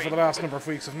lapping now for the last number of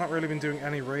weeks. I've not really been doing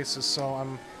any races, so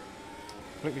I'm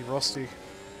completely rusty.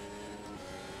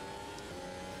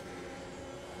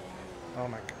 Oh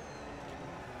my god.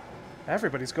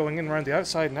 Everybody's going in around the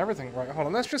outside and everything. Right, hold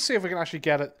on. Let's just see if we can actually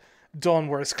get it done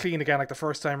where it's clean again like the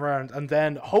first time round. And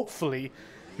then, hopefully,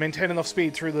 maintain enough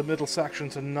speed through the middle section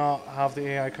to not have the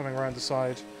AI coming around the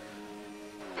side.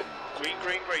 Green,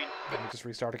 green, green. Let me just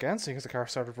restart again, seeing as the car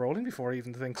started rolling before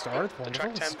even the thing started. Wonderful. The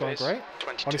track This is temp going is great.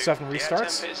 22. Only 7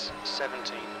 restarts. The air temp is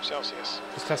 17 Celsius.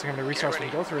 Just testing how many restarts we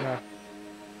can go through now.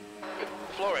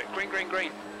 Floor it. Green, green,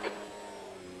 green.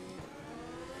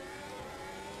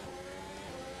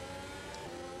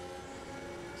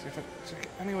 See if it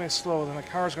anyway slow, then the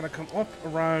car's going to come up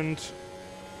around.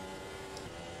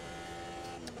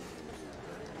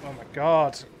 Oh my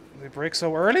god, they brake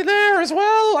so early there as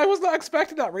well. I was not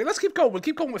expecting that. Right, let's keep going. We'll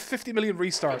keep going with 50 million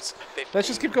restarts. Let's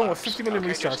just keep going with 50 million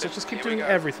restarts. Let's just keep doing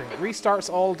everything. Restarts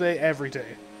all day, every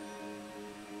day.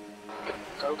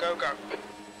 Go, go, go.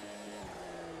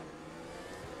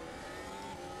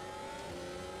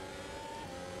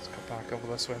 Let's cut back over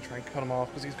this way and try and cut him off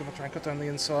because he's going to try and cut down the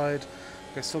inside.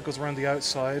 Guy still goes around the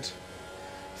outside.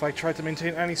 If I tried to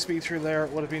maintain any speed through there,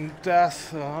 it would have been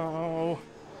death. Oh.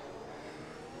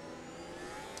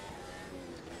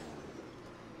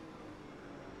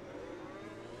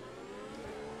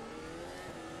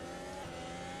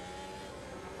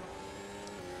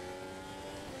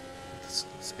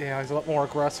 This AI is a lot more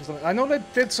aggressive than I know they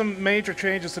did some major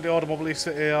changes to the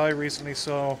Automobilista AI recently,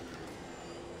 so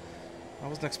I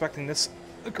wasn't expecting this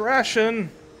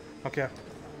aggression. Okay.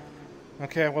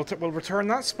 Okay, we'll return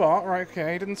that spot. Right,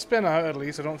 okay, he didn't spin out at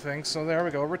least, I don't think. So there we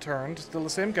go, returned. Still the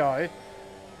same guy.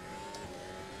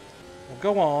 We'll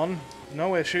go on.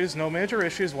 No issues, no major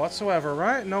issues whatsoever,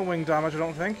 right? No wing damage, I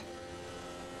don't think.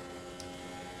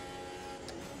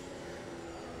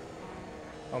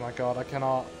 Oh my god, I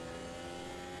cannot.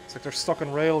 It's like they're stuck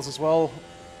in rails as well.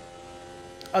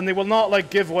 And they will not, like,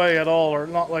 give way at all, or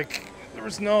not, like...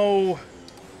 There's no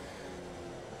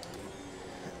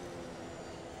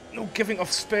giving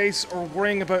of space or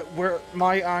worrying about where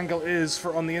my angle is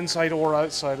for on the inside or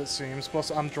outside, it seems.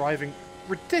 Plus, I'm driving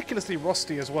ridiculously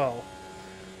rusty as well.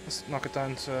 Let's knock it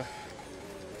down to...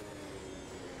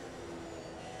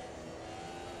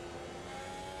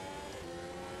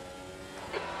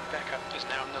 Becca is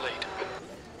now in the lead.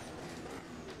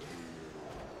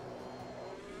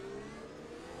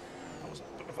 That was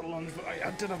a bit of a lunge, but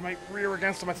I did have my rear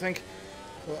against him, I think.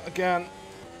 But again...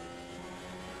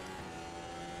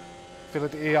 I feel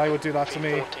like the AI would do that to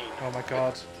me. Oh my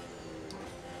god.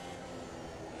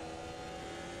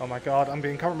 Oh my god, I'm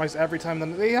being compromised every time.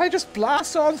 Then the AI just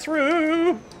blasts on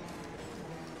through!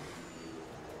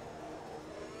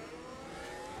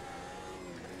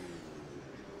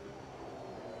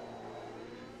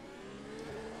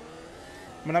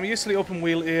 I mean, I'm used to the open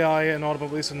wheel AI and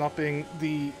Automobilista not being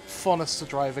the funnest to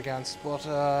drive against, but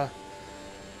yeah,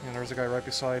 there's a guy right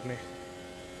beside me.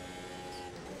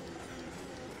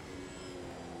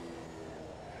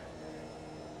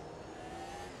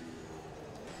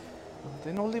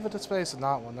 They don't leave it to space in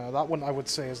that one. Now, that one I would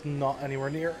say is not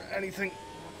anywhere near anything.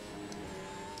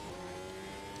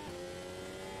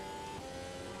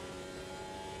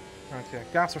 Right, yeah,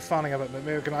 gas are fanning a bit, but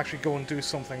maybe we can actually go and do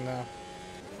something now.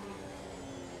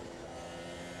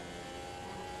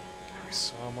 Carry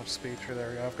so much speed through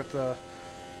there. Yeah,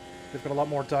 they've got a lot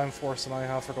more downforce than I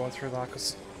have for going through that,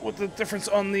 because with the difference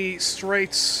on the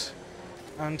straights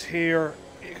and here,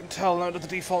 you can tell now that the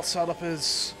default setup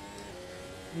is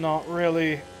not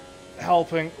really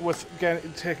helping with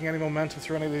taking any momentum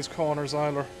through any of these corners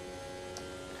either.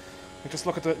 Like, just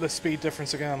look at the speed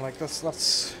difference again. Like that's that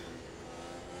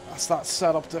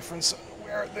setup difference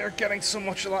where they're getting so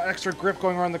much of that extra grip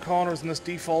going around the corners in this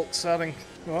default setting.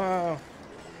 Wow.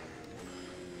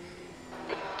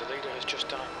 The leader has just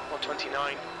done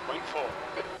 129.4.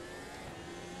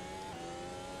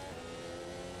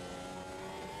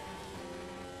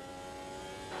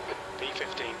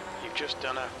 P15, you've just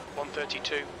done a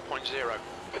 132.0.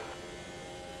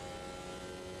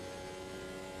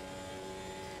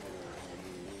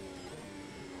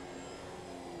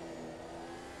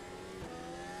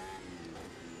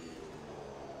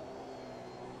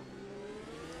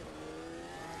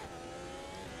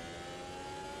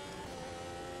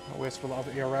 I wasted a lot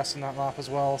of ERS in that lap as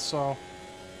well, so...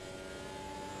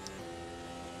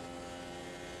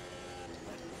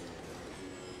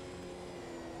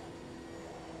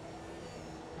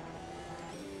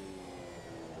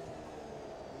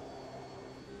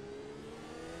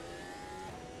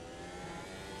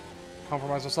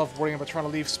 Compromise myself worrying about trying to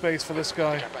leave space for this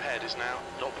guy. The gap ahead is now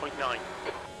 0.9.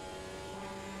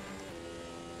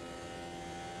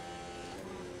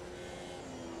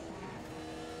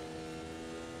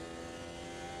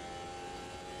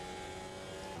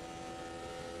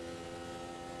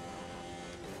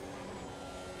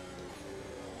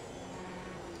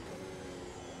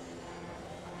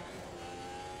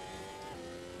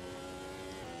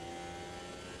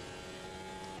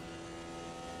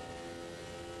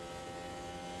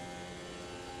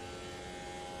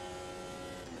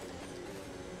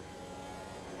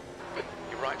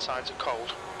 Right sides are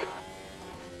cold.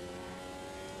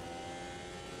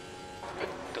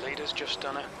 The leader's just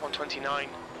done a 129.5.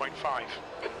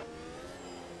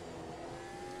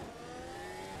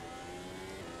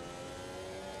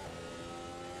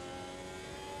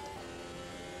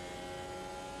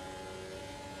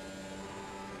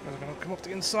 He's gonna come up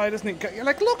the inside, isn't he? You're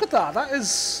like, look at that! That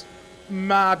is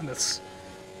madness.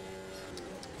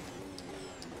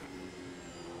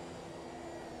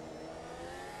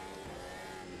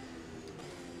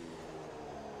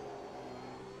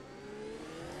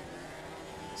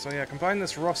 So yeah, combine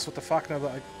this rust with the fact now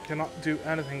that I cannot do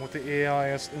anything with the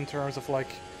AI in terms of, like,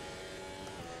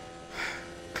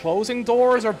 closing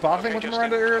doors or battling with them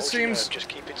around the ear, it seems. Just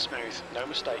keep it smooth, no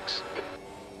mistakes.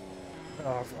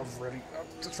 Oh, I've really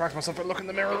distracted myself by looking in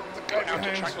the mirror. Out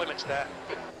of track limits there.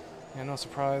 Yeah, no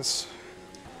surprise.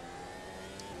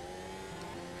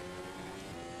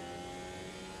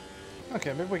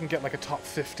 Okay, maybe we can get like a top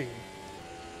 15.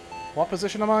 What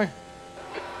position am I?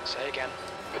 Say again.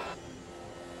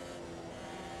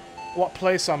 What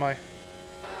place am I?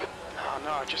 Oh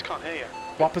no, I just can't hear you.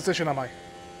 What position am I?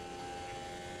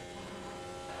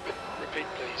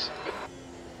 please.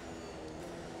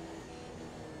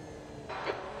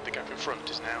 The gap in front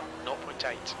is now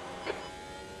 0.8.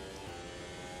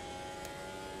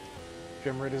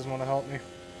 Jim really doesn't want to help me.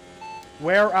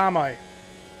 Where am I?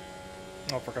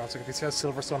 Oh, for God's sake, if he says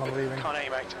Silverstone, I'm leaving. Can't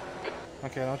aim, mate.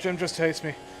 Okay, now Jim just hates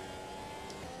me.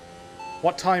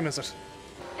 What time is it?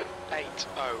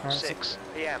 8:06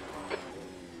 PM.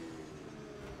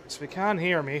 So if he can't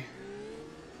hear me...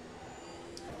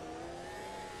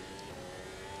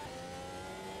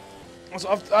 So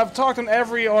I've talked on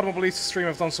every Automobilista stream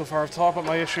I've done so far. I've talked about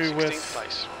my issue 16th with...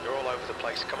 place. You're all over the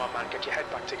place. Come on, man. Get your head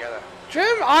back together.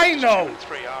 Jim, I know!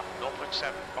 3 are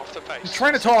 0.7 off the pace. I'm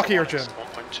trying to talk here, Jim.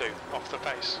 1.2 off the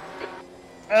pace.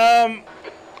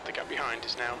 The gap behind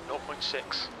is now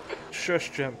 0.6.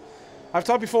 Shush, Jim. I've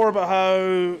talked before about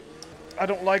how I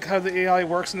don't like how the AI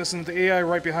works in this, and the AI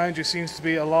right behind you seems to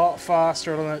be a lot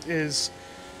faster than it is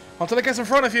until it gets in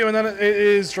front of you, and then it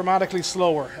is dramatically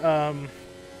slower.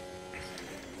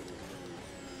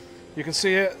 You can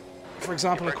see it, for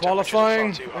example, in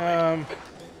qualifying.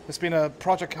 It's been a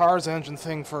Project Cars engine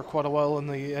thing for quite a while in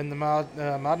the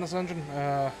Madness engine.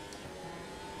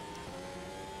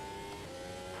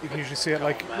 You can usually see it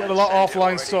like with a lot of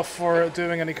offline stuff for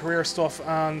doing any career stuff,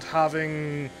 and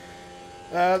having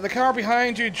the car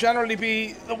behind you generally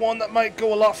be the one that might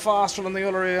go a lot faster than the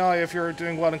other AI if you're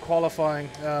doing well in qualifying.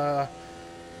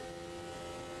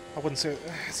 I wouldn't say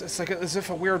it's like as if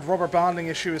a weird rubber banding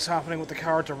issue is happening with the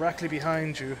car directly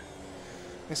behind you.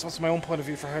 At least that's my own point of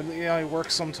view for how the AI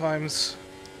works sometimes.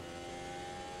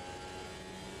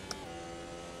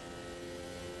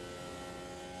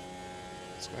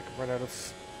 Let's go right out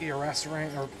of ERS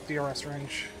range or DRS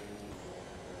range.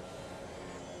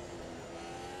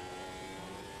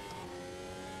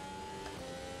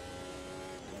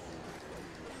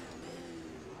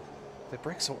 They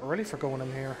brake so early for going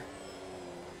in here.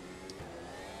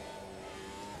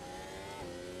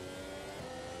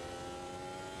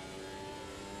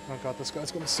 Oh god, this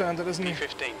guy's going to send it, isn't he?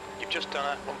 P15. You've just done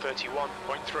a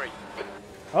 131.3.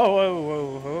 Oh,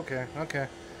 whoa, okay.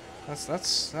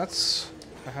 That's.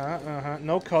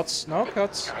 No cuts, no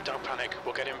cuts. Don't panic.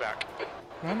 We'll get him back.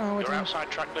 No, You're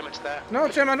outside track limits there. No,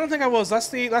 Jim, I don't think I was. That's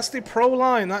the pro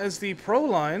line. That is the pro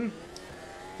line.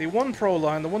 The one pro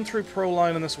line, the one true pro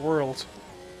line in this world.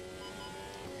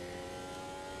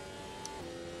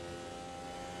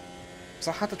 So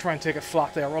I had to try and take it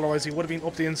flat there, otherwise he would have been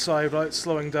up the inside without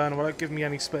slowing down, without giving me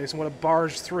any space, and would have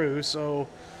barged through, so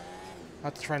I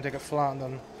had to try and take it flat, and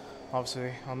then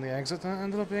obviously on the exit that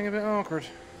ended up being a bit awkward.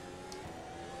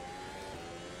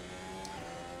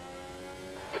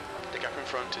 The gap in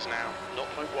front is now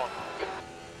 0.1.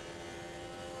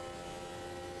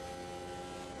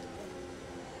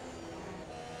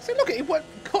 See, look, he went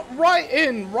cut right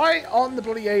in, right on the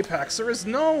bloody apex. There is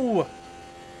no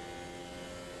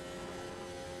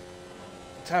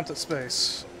attempt at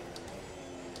space.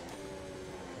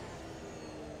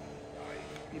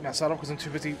 You mess that up because I'm too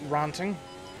busy ranting.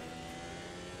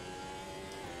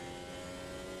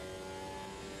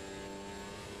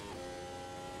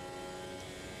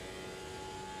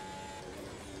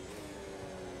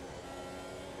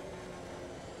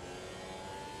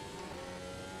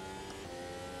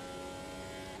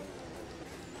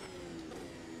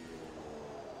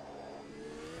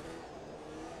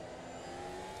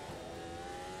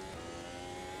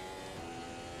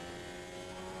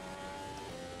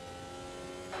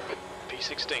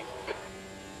 P16.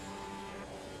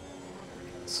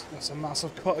 That's a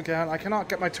massive cut again. I cannot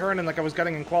get my turn in like I was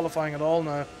getting in qualifying at all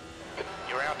now.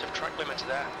 You're out of track limits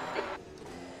there.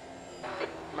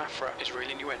 Mafra is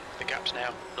reeling you in. The gap's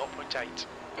now 0.8.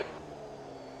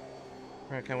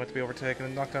 I can't wait to be overtaken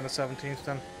and knocked down to 17th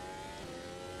then.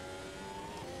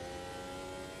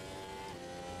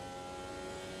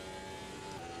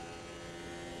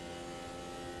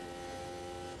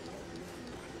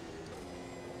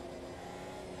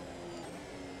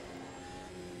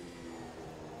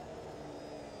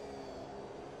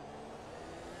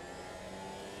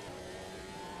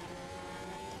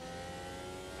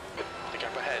 The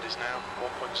gap ahead is now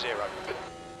 1.0.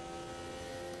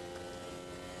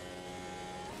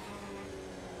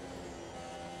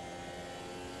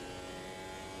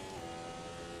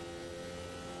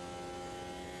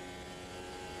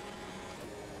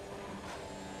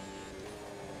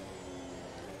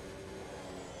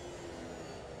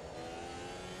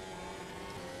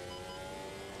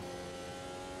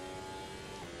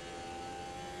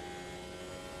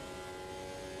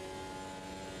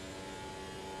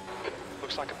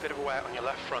 Looks like a bit of a wear on your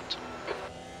left front.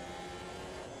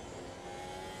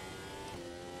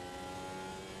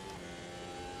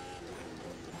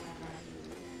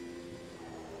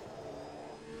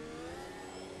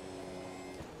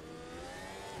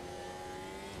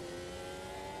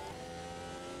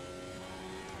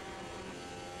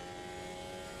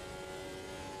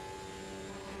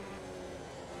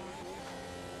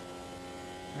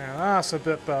 gas a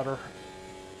bit better.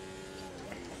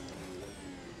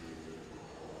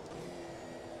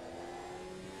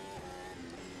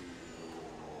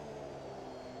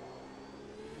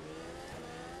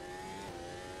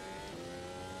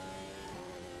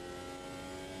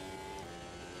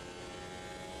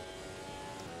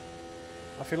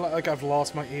 I feel like I've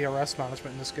lost my ERS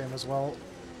management in this game as well.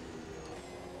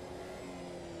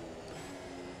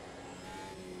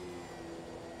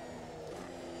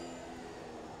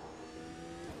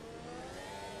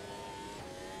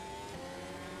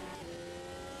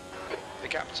 The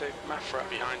gap to Mafra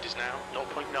behind is now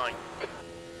 0.9.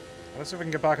 Let's see if we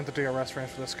can get back into DRS range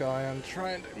for this guy and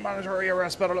try and manage our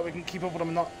ERS better, that we can keep up with him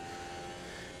and not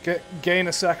gain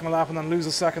a second a lap and then lose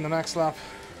a second the next lap.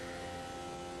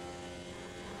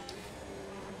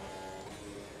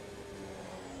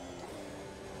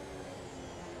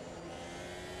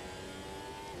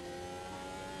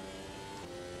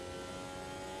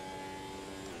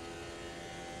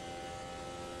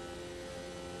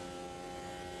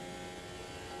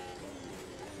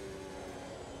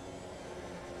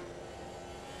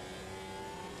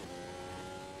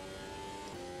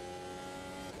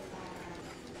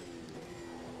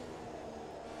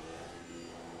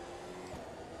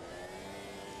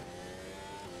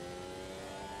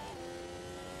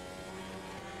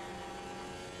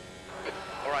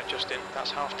 Alright Justin,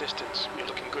 that's half distance. You're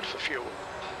looking good for fuel.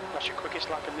 That's your quickest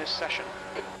lap in this session.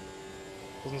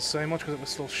 Doesn't say much because it was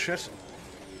still shit.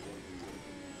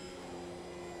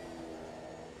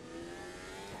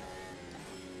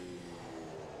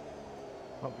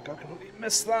 Oh my god, completely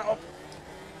missed that up.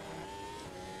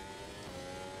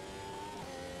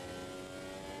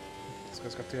 This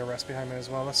guy's got DRS behind me as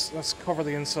well. Let's cover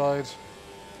the inside,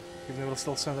 even though we'll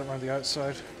still send it around the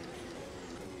outside.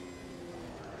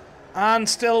 And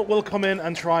still will come in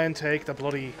and try and take the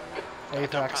bloody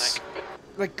apex.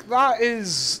 Like, that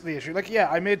is the issue. Like, yeah,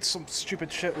 I made some stupid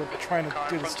shit with trying to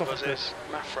do the stuff at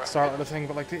the start of the thing,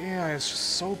 but like, the AI is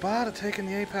just so bad at taking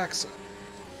the apex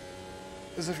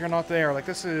as if you're not there. Like,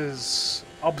 this is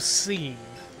obscene.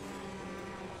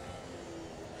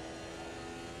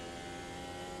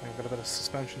 I've got a bit of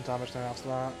suspension damage now after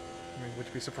that. I mean, would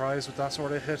you be surprised with that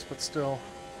sort of hit? But still,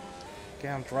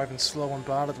 again, I'm driving slow and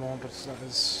bad at the moment, but that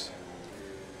is...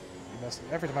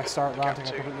 Every time I start landing,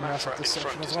 I completely mess up this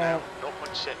section as well.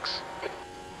 0.6.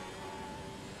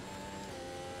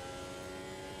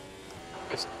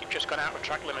 You've just gone out of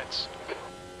track limits.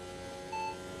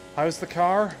 How's the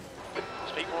car?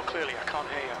 Speak more clearly, I can't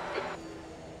hear you.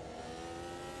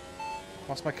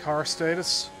 What's my car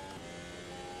status?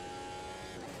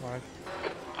 Right.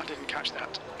 I didn't catch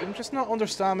that. You just not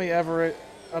understand me ever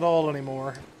at all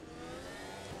anymore.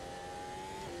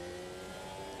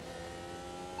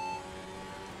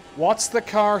 What's the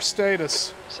car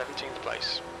status? 17th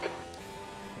place.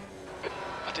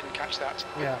 I didn't catch that.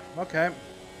 Yeah, okay.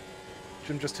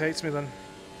 Jim just hates me then.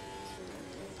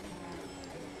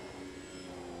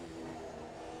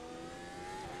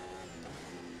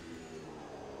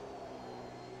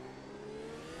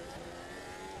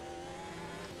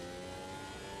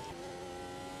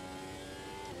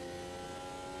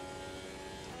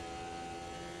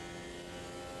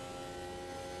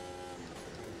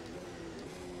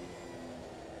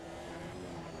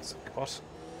 What?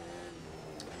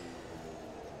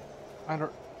 And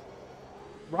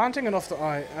ranting enough that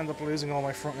I end up losing all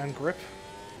my front end grip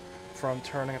from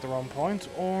turning at the wrong point,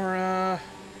 or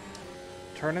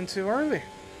turning too early.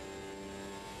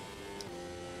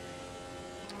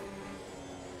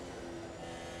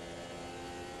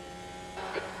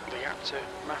 The gap to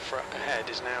Mafra ahead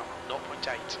is now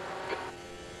 0.8.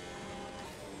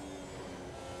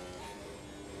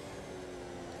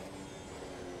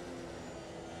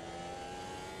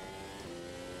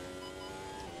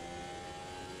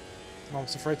 I'm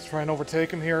almost afraid to try and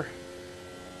overtake him here.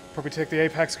 Probably take the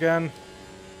apex again.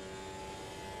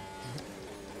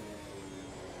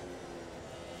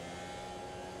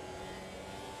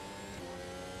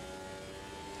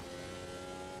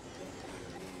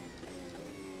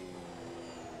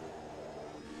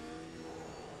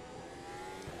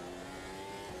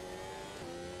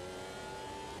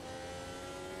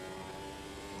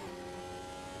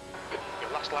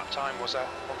 Last lap time was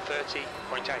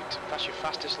 1:30.8. That's your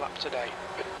fastest lap today.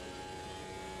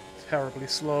 Terribly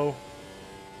slow.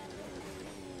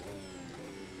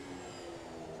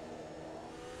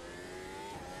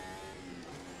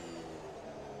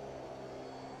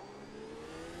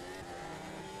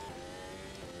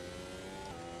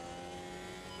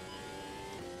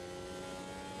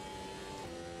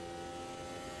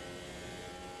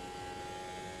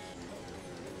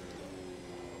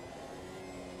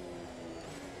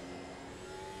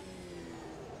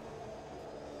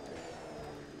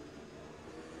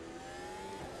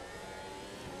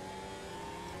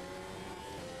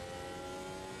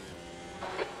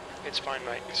 It's fine,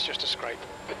 mate. It's just a scrape.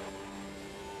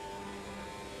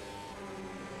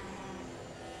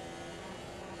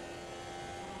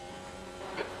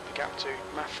 The gap to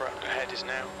Mafra ahead is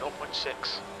now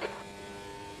 0.6.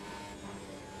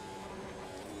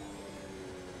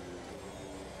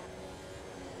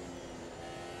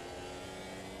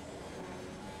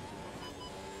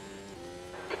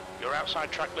 You're outside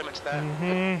track limits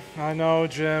there. I know,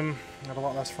 Jim. I had a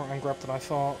lot less front end grip than I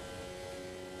thought.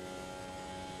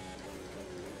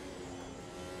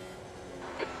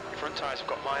 Front tyres have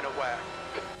got minor wear.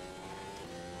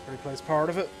 Already plays part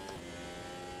of it.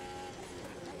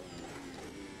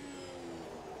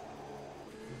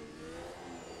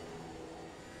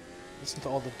 Listen to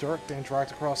all the dirt being dragged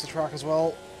across the track as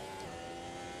well.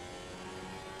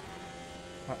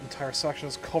 That entire section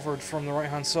is covered from the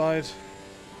right-hand side.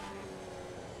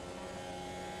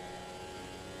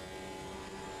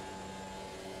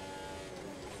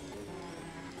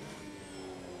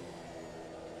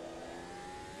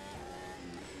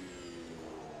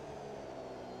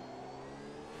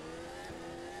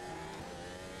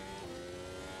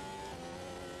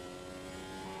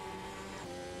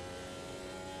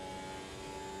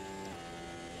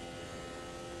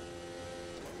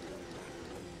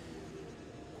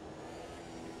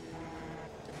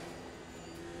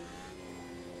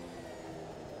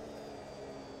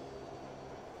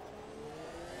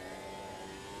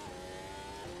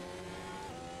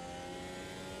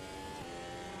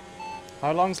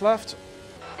 How long's left?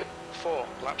 4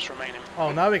 laps remaining.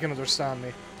 Oh, now he can understand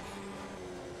me.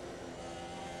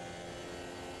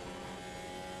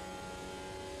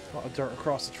 A lot of dirt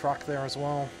across the track there as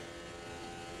well.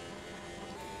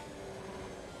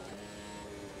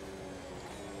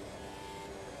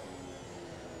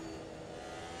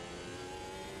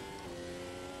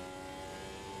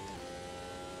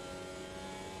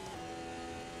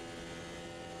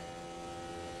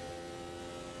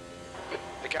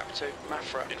 The gap to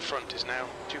Mafra in front is now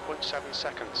 2.7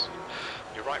 seconds.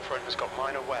 Your right front has got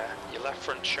minor wear, your left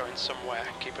front showing some wear.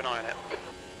 Keep an eye on it.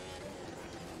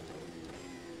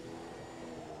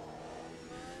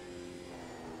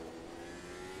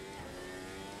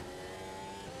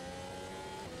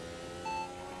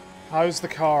 How's the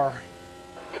car?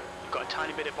 You've got a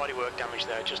tiny bit of bodywork damage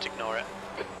there, just ignore it.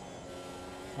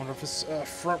 Wonder if it's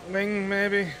front wing,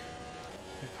 maybe?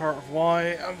 Part of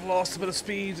why I've lost a bit of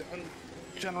speed and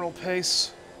general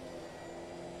pace.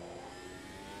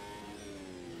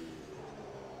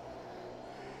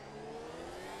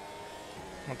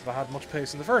 Not that I had much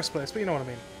pace in the first place, but you know what I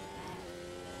mean.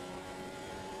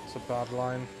 It's a bad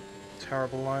line.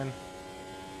 Terrible line.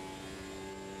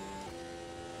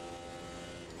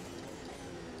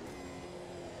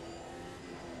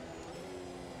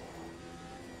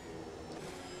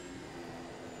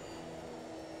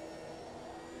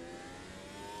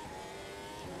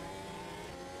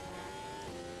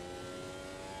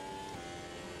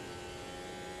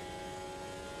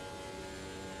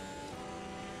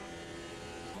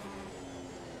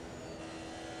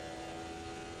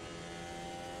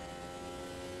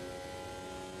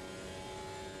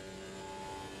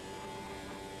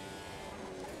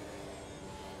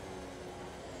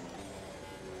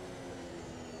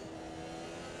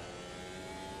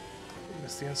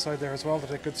 Missed the inside there as well to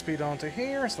take good speed onto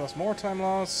here, so that's more time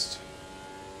lost.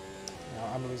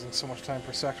 I'm losing so much time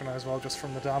per sector now as well, just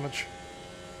from the damage.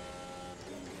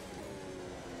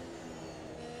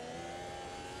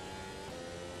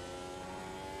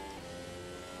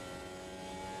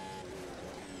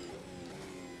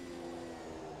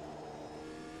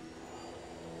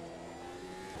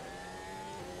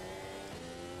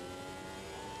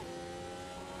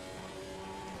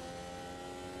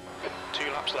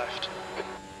 Left.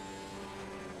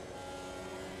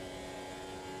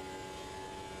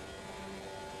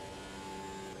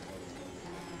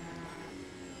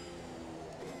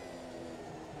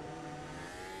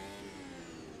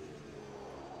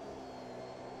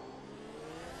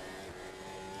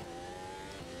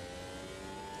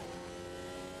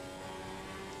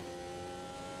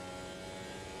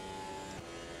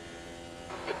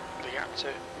 The gap to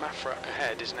Mafra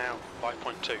ahead is now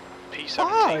 5.2. P17.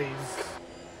 5?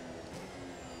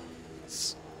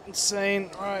 It's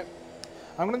insane. Alright.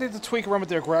 I'm going to need to tweak around with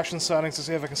the aggression settings to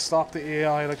see if I can stop the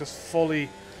AI, like just fully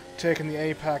taking the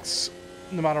apex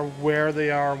no matter where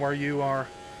they are and where you are.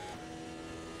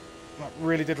 That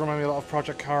really did remind me a lot of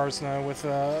Project Cars now, with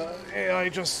AI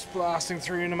just blasting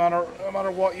through you no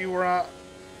matter what you were at.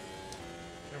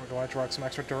 There we go, I dragged some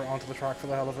extra dirt onto the track for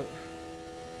the hell of it.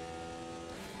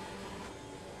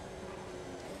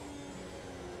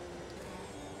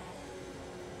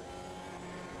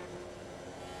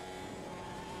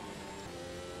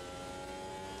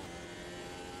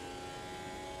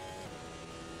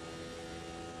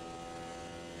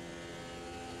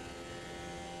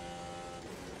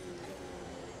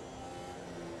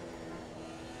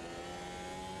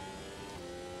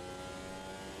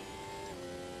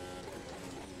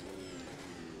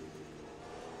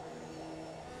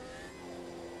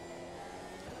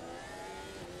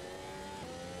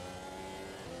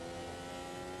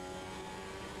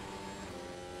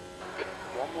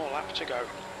 lap to go.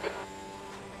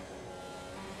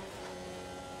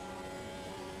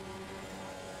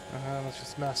 Let's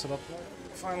just mess it up.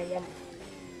 Final one.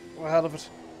 We're ahead of it.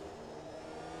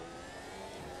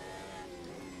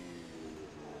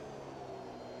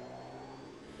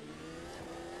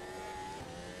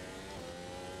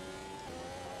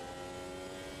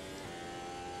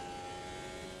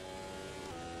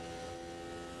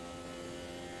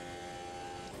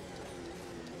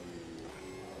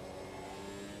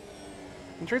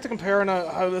 I'm trying to compare now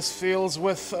how this feels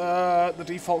with the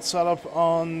default setup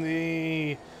on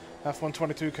the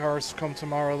F122 cars come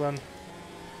tomorrow then.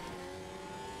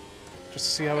 Just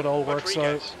to see how it all works out.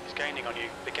 Rodriguez is gaining on you.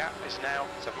 The gap is now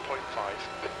 7.5.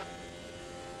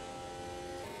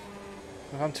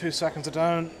 I'm 2 seconds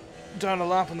down a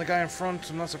lap on the guy in front.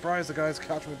 I'm not surprised the guy's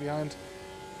catching me behind.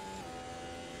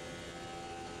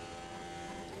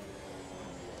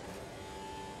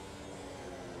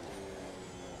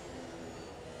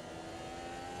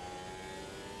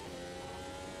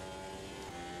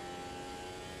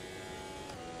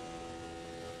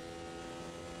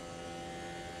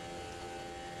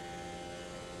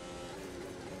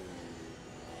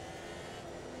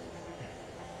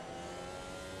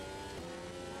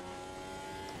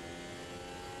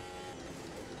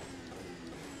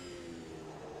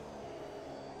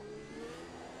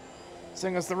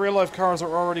 Seeing as the real life cars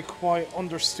are already quite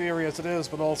understeery as it is,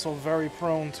 but also very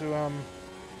prone to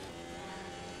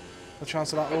the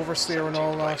chance of that oversteer and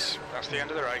all that. That's the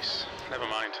end of the race. Never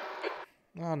mind.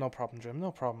 Ah, no problem, Jim.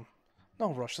 No problem.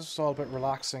 No rush. This was all about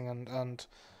relaxing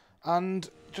and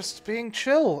just being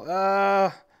chill.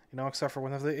 You know, except for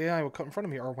whenever the AI would cut in front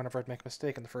of me, or whenever I'd make a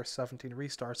mistake in the first 17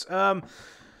 restarts.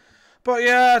 But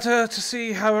yeah, to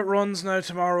see how it runs now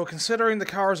tomorrow, considering the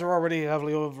cars are already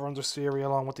heavily over understeery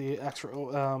along with the extra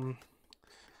power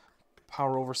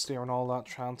oversteer and all that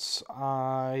chance,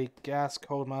 I guess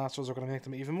Codemasters are going to make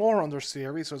them even more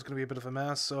understeery, so it's going to be a bit of a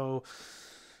mess. So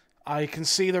I can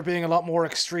see there being a lot more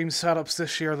extreme setups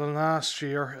this year than last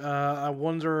year. I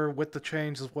wonder with the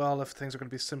change as well if things are going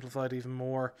to be simplified even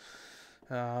more.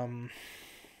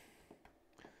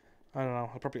 I don't know.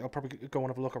 I'll probably go and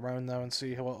have a look around now and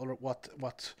see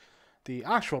what the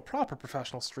actual proper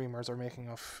professional streamers are making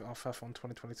of F1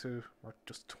 2022 or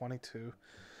just 22.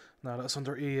 Now that's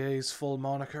under EA's full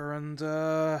moniker, and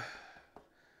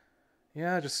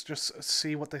yeah, just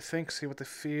see what they think, see what they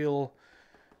feel,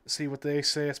 see what they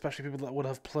say, especially people that would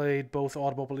have played both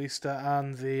Automobilista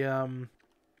and the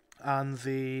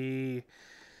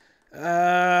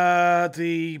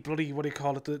bloody, what do you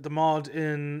call it, the mod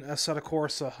in Assetto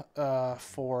Corsa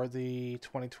for the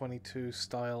 2022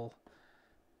 style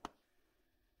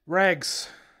regs.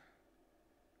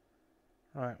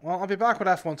 Right, well, I'll be back with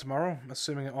F1 tomorrow,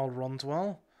 assuming it all runs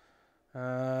well.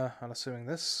 And assuming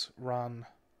this ran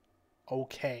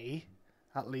okay,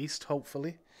 at least,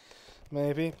 hopefully.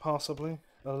 Maybe, possibly,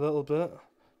 a little bit,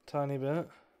 tiny bit.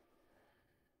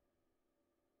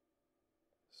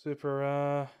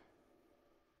 Super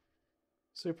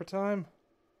time.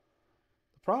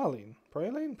 The praline?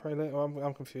 Oh,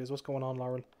 I'm confused. What's going on,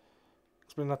 Lauren?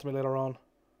 Explain that to me later on.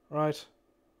 Right.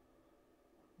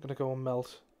 I'm gonna go and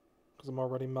melt, because I'm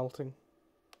already melting.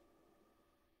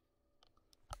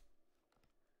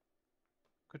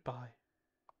 Goodbye.